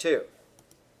powers of 2.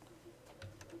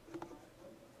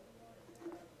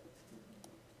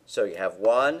 So you have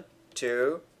 1,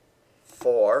 2,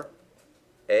 4,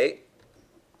 8,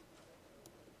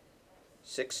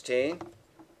 16,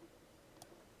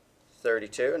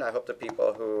 32, and I hope the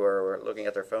people who are looking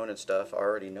at their phone and stuff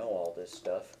already know all this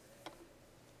stuff,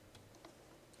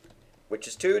 which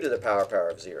is 2 to the power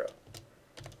of 0,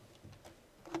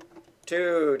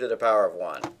 2 to the power of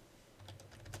 1,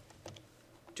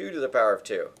 2 to the power of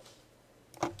 2,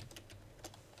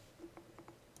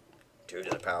 2 to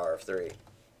the power of 3,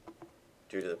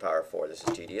 2 to the power of 4, this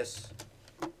is tedious,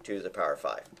 2 to the power of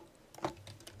 5.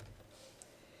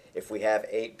 If we have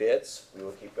 8 bits, we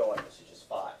will keep going. This is just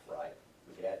 5, right?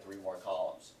 We could add 3 more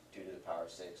columns. 2 to the power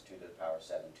of 6, 2 to the power of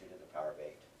 7, 2 to the power of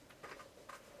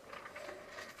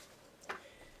 8.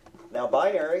 Now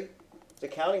binary is a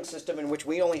counting system in which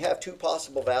we only have 2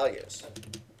 possible values.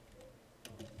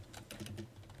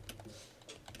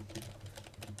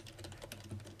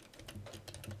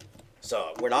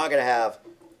 So we're not going to have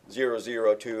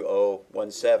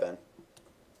 002017.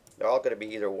 They're all going to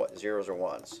be either zeros or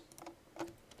ones.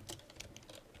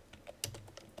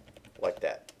 Like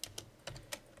that.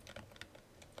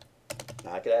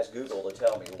 Now I could ask Google to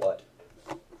tell me what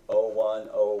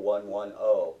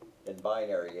 010110 in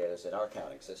binary is in our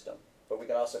counting system. But we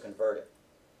can also convert it.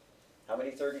 How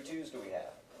many 32s do we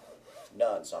have?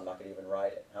 None, so I'm not going to even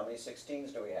write it. How many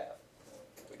 16s do we have?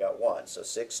 We got 1, so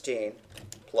 16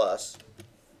 plus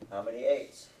how many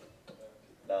 8s?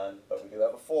 None, but we do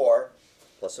have a 4.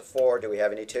 Plus a 4, do we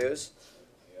have any 2s?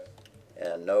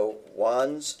 And no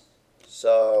 1s,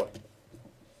 so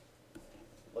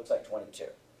looks like 22.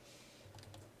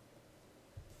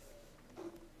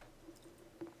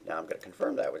 Now I'm going to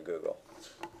confirm that with Google.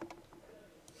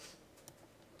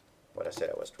 What I said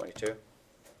it was 22?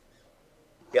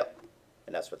 Yep,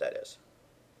 and that's what that is.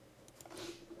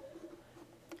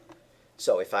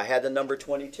 So if I had the number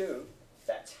 22,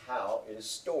 that's how it is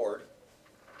stored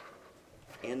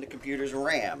in the computer's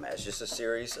RAM as just a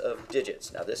series of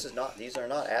digits. Now these are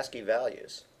not ASCII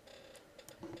values.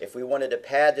 If we wanted to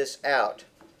pad this out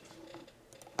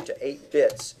to 8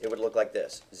 bits, it would look like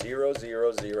this: 0,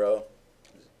 0, 0,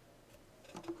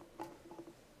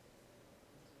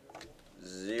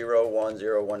 0, 1,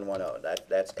 0, 1, 1, 0.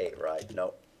 That's 8, right?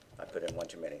 Nope, I put in one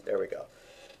too many. There we go.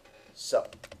 So,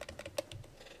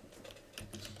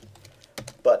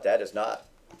 but that is not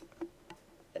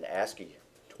an ASCII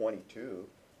 22.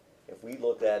 If we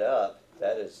look that up,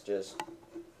 that is just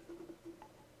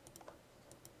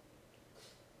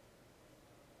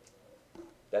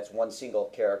that's one single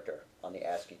character on the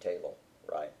ASCII table,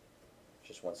 right?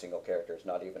 Just one single character. It's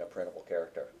not even a printable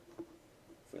character.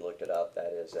 If we looked it up,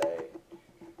 that is a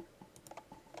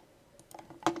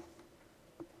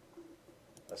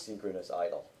synchronous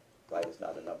idle, right? It's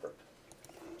not a number.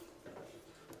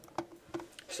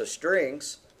 So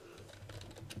strings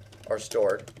are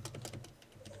stored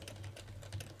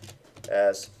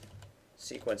as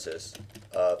sequences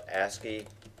of ASCII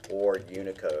or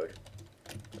Unicode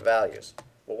values.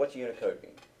 Well, what's Unicode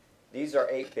mean? These are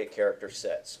 8-bit character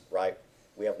sets, right?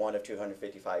 We have one of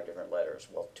 255 different letters.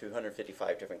 Well,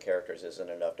 255 different characters isn't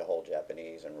enough to hold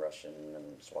Japanese and Russian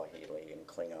and Swahili and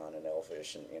Klingon and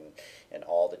Elfish and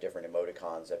all the different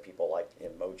emoticons that people like,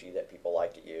 emoji that people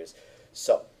like to use.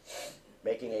 So,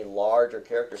 making a larger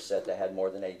character set that had more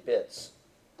than 8 bits.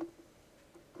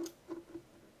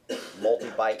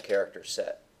 Multi-byte character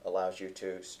set allows you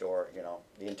to store,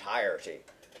 the entirety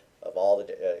of all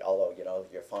the, although,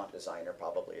 your font designer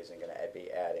probably isn't going to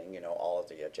be adding, all of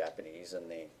the Japanese and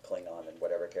the Klingon and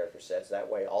whatever character sets. That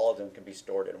way, all of them can be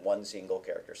stored in one single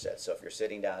character set. So if you're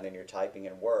sitting down and you're typing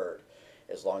in Word,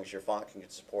 as long as your font can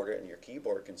support it and your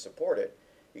keyboard can support it,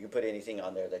 you can put anything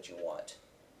on there that you want.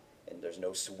 And there's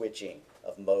no switching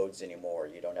of modes anymore.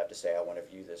 You don't have to say, I want to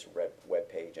view this web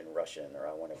page in Russian, or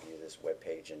I want to view this web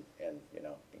page in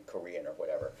Korean or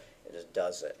whatever. It just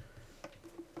does it.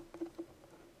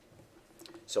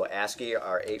 So ASCII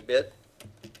are 8-bit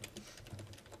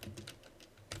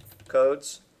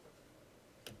codes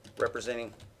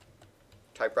representing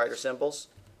typewriter symbols.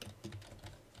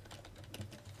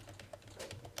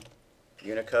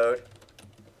 Unicode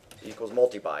equals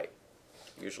multi-byte,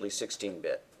 usually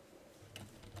 16-bit,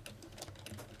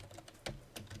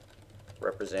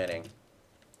 representing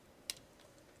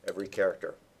every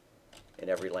character in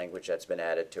every language that's been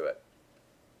added to it.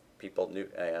 People knew,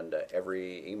 and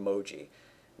every emoji.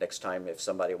 Next time, if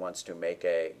somebody wants to make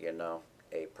a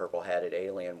purple-hatted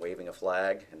alien waving a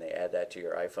flag, and they add that to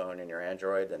your iPhone and your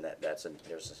Android, then there's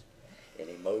an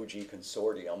emoji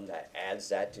consortium that adds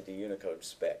that to the Unicode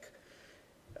spec.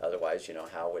 Otherwise,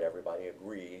 how would everybody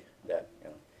agree that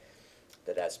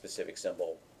that specific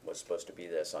symbol was supposed to be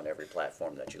this on every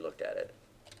platform that you looked at it?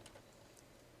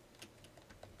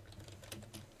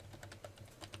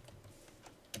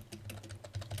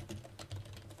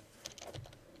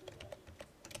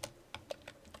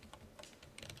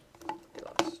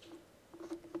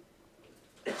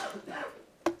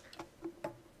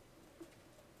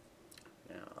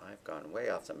 Way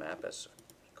off the map as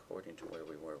according to where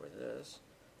we were with this.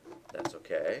 That's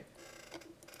okay.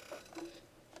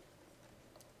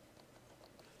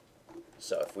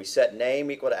 So if we set name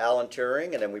equal to Alan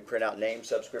Turing and then we print out name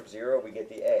subscript 0, we get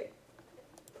the A.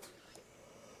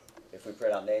 If we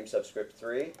print out name subscript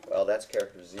 3, well, that's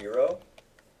character 0,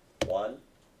 1,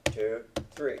 2,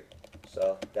 3.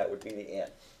 So that would be the N.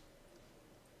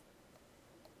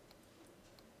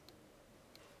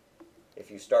 If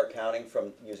you start counting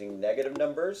from using negative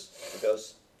numbers, it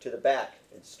goes to the back.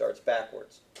 It starts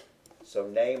backwards. So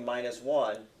name minus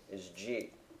 1 is G.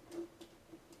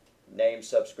 Name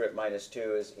subscript minus 2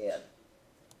 is N.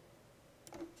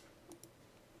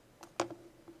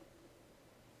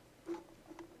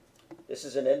 This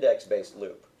is an index-based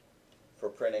loop for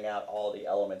printing out all the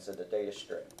elements of the data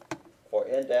string. For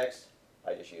index,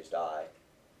 I just used I.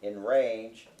 In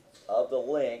range of the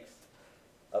length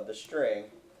of the string,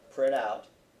 print out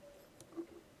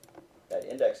that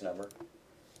index number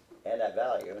and that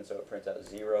value, and so it prints out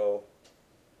 0,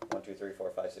 1, 2, 3,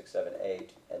 4, 5, 6, 7,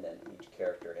 8, and then each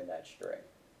character in that string.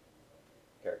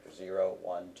 Character 0,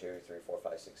 1, 2, 3, 4,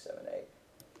 5, 6, 7,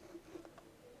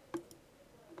 8.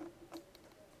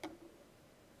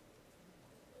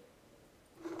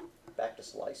 Back to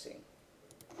slicing.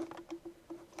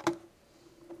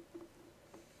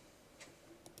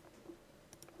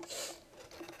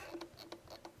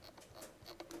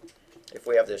 If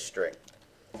we have this string,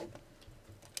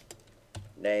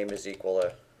 name is equal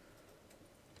to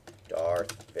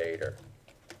Darth Vader.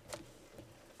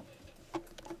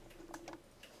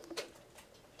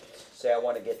 Say I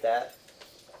want to get that.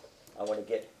 I want to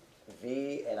get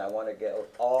V, and I want to go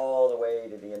all the way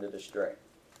to the end of the string.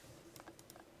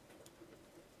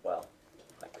 Well,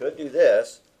 I could do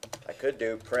this. I could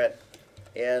do print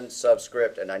in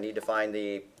subscript, and I need to find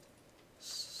the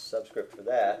subscript for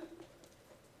that.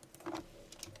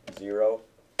 0,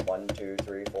 1, 2,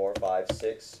 3, 4, 5,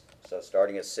 6. So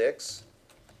starting at 6,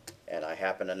 and I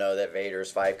happen to know that Vader is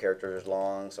 5 characters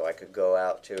long, so I could go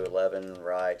out to 11,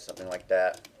 right, something like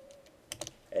that.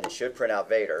 And it should print out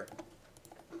Vader.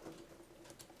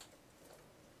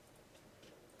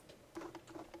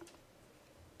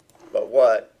 But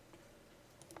what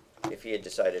if he had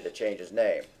decided to change his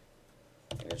name?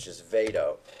 And it's just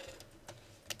Vado.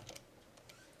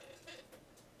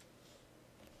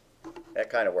 That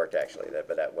kind of worked actually,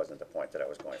 but that wasn't the point that I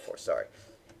was going for. Sorry.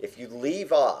 If you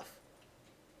leave off,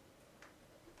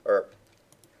 or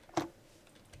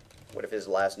what if his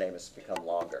last name has become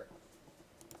longer?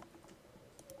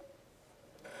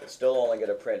 It's still only going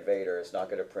to print Vader. It's not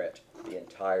going to print the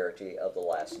entirety of the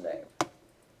last name.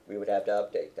 We would have to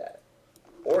update that.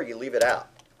 Or you leave it out.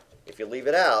 If you leave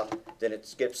it out, then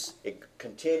it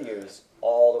continues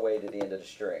all the way to the end of the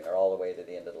string, or all the way to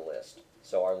the end of the list.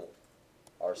 So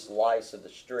our slice of the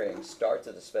string starts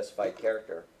at the specified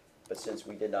character, but since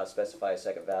we did not specify a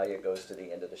second value, it goes to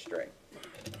the end of the string.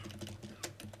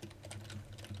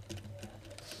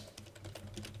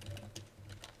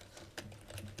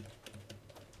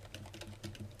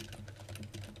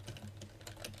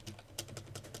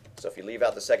 So if you leave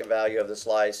out the second value of the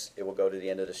slice, it will go to the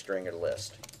end of the string or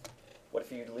list. What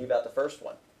if you leave out the first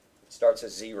one? It starts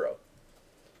as 0.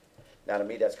 Now to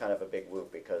me that's kind of a big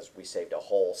whoop because we saved a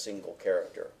whole single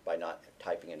character by not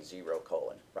typing in 0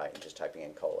 colon, right, and just typing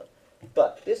in colon.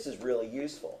 But this is really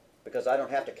useful because I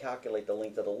don't have to calculate the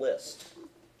length of the list,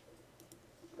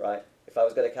 right? If I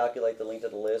was going to calculate the length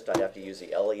of the list, I'd have to use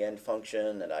the len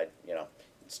function and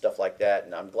stuff like that,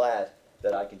 and I'm glad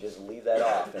that I can just leave that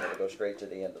off and it'll go straight to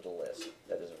the end of the list.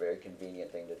 That is a very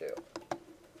convenient thing to do.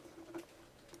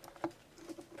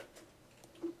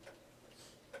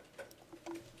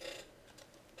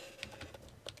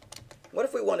 What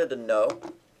if we wanted to know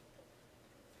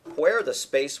where the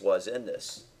space was in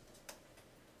this?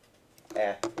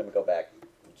 Let me go back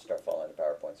and start following the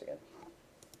PowerPoints again.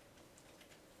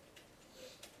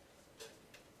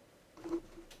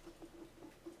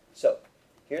 So,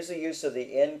 here's the use of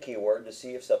the in keyword to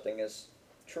see if something is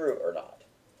true or not.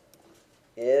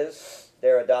 Is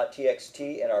there a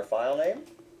 .txt in our file name?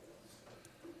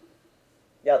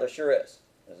 Yeah, there sure is.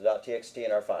 There's a .txt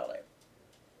in our file name.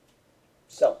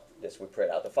 So, this would print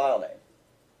out the file name.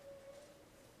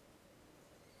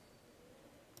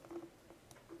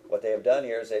 What they have done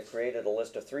here is they've created a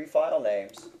list of 3 file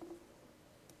names,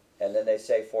 and then they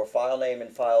say for file name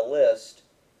and file list,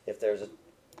 if there's a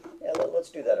let's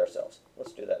do that ourselves.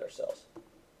 Let's do that ourselves.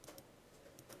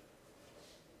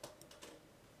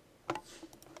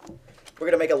 We're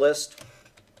going to make a list.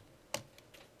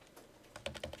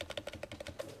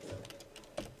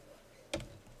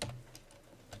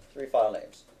 Three file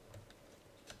names.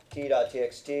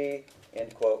 t.txt,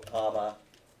 end quote, comma,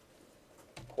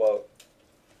 quote,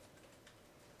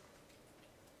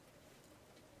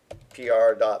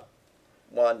 pr.1.py,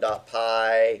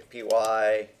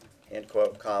 py, end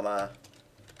quote, comma,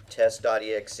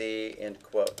 test.exe, end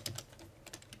quote,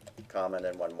 comma, and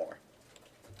then one more,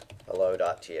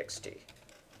 hello.txt.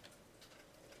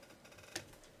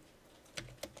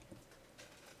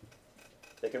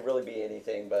 They can really be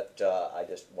anything, but I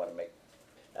just want to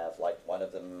have like one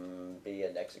of them be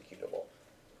an executable.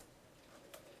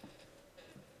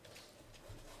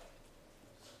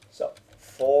 So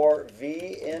for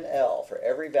v in L, for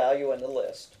every value in the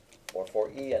list, or for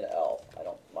e in L, I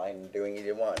don't mind doing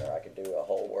either one, or I could do a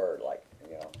whole word like,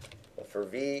 but for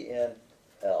v in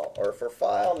L, or for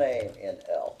file name in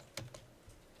L,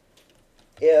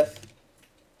 if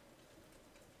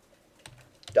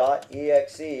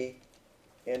 .exe,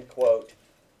 end quote,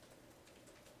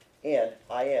 in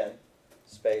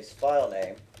space file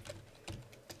name,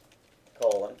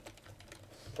 colon,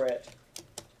 print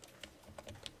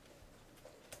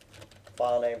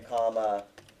file name, comma,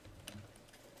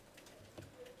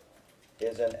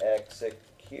 is an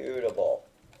executable,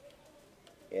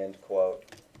 end quote,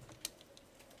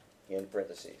 in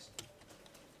parentheses.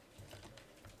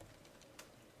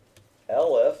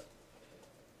 elif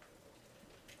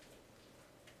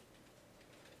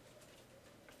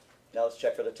now let's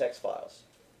check for the text files.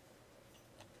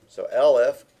 So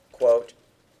elif, quote,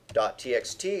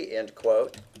 .txt, end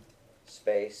quote,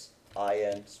 space,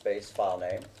 in, space, file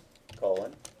name,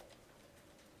 colon,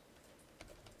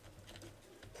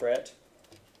 print,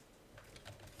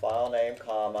 file name,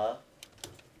 comma,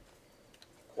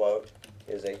 quote,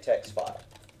 is a text file.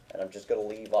 And I'm just going to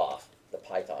leave off the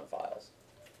Python files.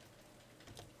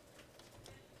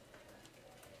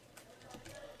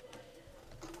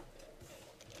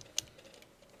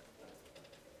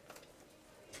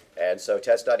 And so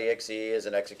test.exe is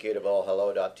an executable,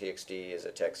 hello.txt is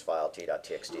a text file,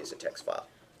 t.txt is a text file.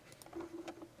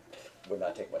 Would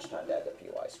not take much time to add the py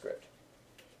script,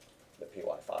 the py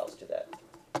files to that.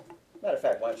 Matter of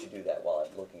fact, why don't you do that while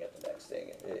I'm looking at the next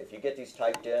thing. If you get these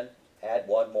typed in, add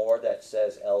one more that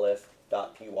says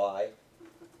elif.py,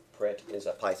 print is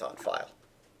a Python file.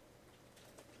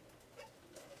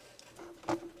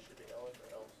 Should be elif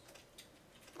or else.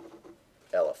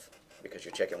 Elif, because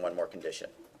you're checking one more condition.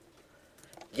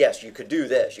 Yes, you could do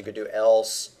this. You could do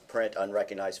else, print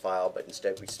unrecognized file, but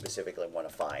instead we specifically want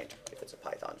to find if it's a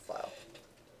Python file.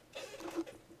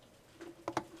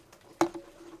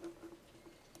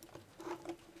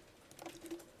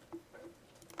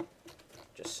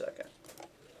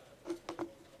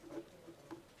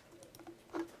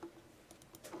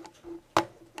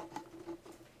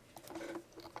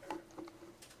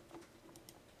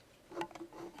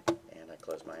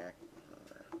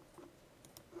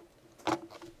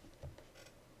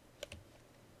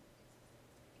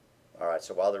 Alright,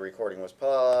 so while the recording was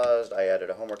paused, I added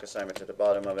a homework assignment to the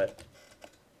bottom of it.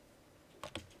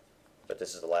 But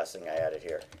this is the last thing I added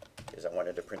here, is I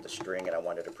wanted to print the string and I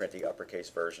wanted to print the uppercase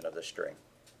version of the string.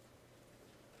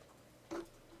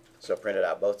 So it printed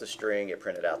out both the string, it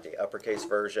printed out the uppercase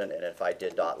version, and if I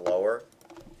did dot lower,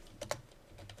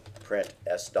 print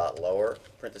s dot lower,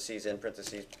 parentheses in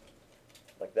parentheses,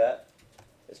 like that,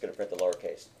 it's going to print the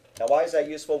lowercase. Now why is that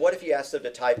useful? What if you asked them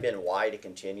to type in y to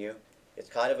continue? It's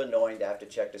kind of annoying to have to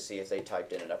check to see if they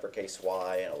typed in an uppercase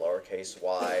y and a lowercase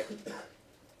y,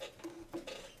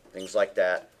 things like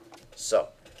that. So,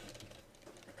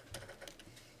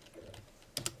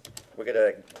 we're going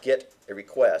to get a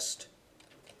request.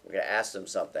 We're going to ask them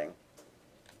something.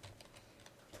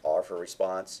 R for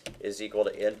response is equal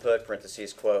to input,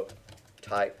 parentheses, quote,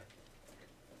 type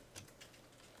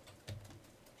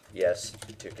yes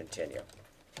to continue,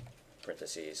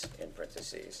 parentheses, in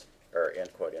parentheses, or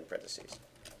end quote, in parentheses.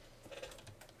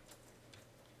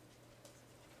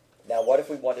 Now what if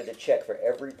we wanted to check for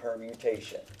every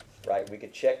permutation, right? We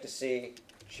could check to see,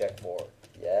 check for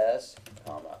yes,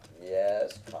 comma,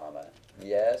 yes, comma,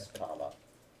 yes, comma,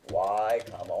 y,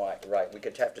 comma, y, right? We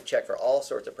could have to check for all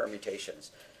sorts of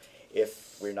permutations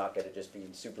if we're not going to just be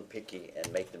super picky and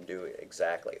make them do it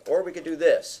exactly. Or we could do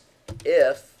this.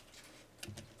 If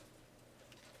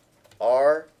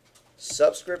R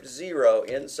subscript 0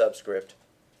 in subscript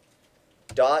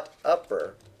dot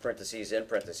upper, parentheses in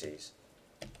parentheses,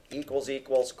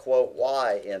 equals quote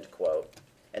y end quote,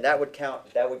 and that would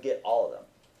count, that would get all of them.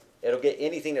 It'll get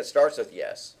anything that starts with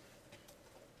yes.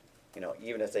 You know,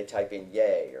 even if they type in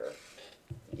yay or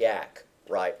yak,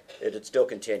 right, it'd still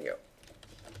continue.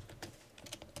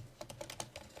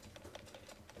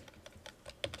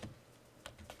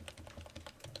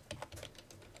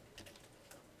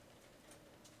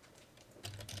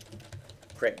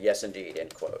 Print yes indeed,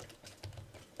 end quote.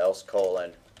 Else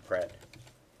colon, print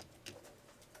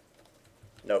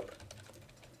nope,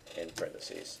 in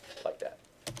parentheses, like that.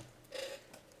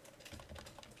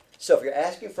 So if you're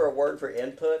asking for a word for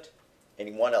input, and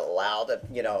you want to allow that,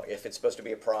 you know, if it's supposed to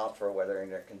be a prompt for whether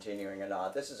they're continuing or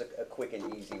not, this is a quick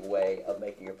and easy way of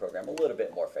making your program a little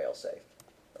bit more fail-safe,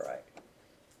 all right?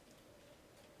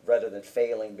 Rather than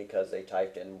failing because they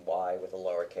typed in y with a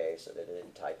lowercase or they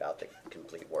didn't type out the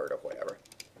complete word or whatever.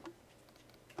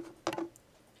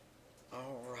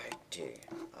 Alrighty,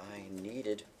 I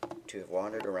needed to have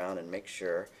wandered around and make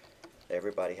sure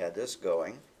everybody had this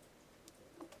going.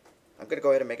 I'm going to go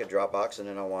ahead and make a Dropbox and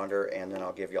then I'll wander and then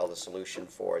I'll give you all the solution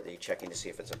for the checking to see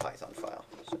if it's a Python file.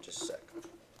 So just a sec.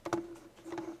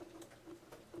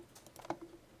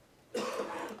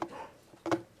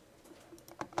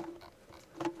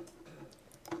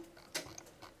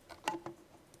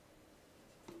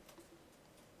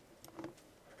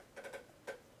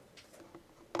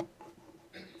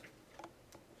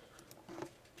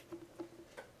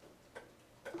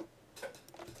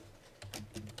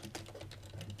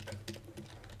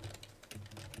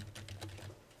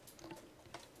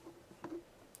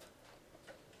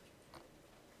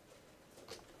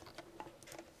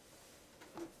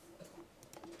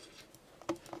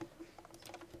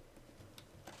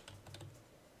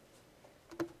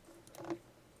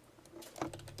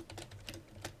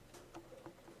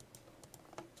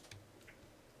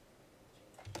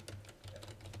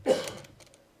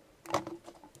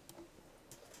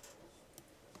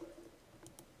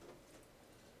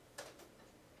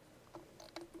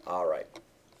 Alright,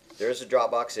 there's a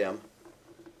Dropbox M.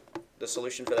 The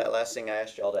solution for that last thing I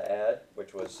asked y'all to add,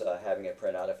 which was having it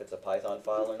print out if it's a Python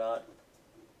file or not,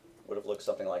 would have looked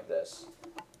something like this.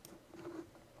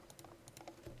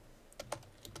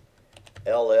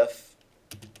 elif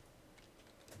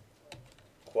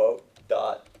quote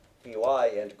dot py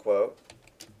end quote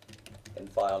in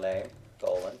file name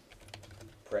colon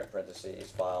print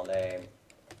parentheses file name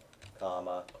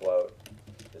comma quote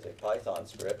is a Python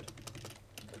script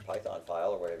or Python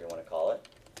file or whatever you want to call it,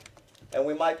 and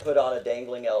we might put on a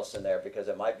dangling else in there because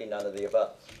it might be none of the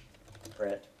above.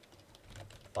 Print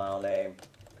file name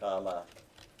comma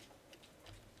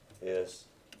is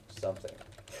something.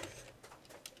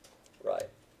 Right,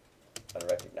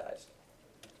 unrecognized.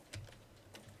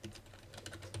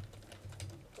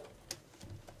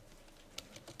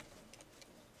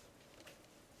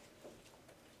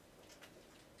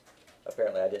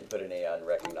 Apparently I didn't put any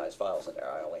unrecognized files in there.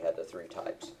 I only had the 3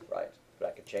 types, right? But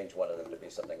I could change one of them to be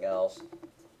something else,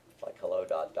 like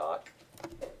hello.doc.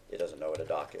 It doesn't know what a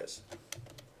doc is.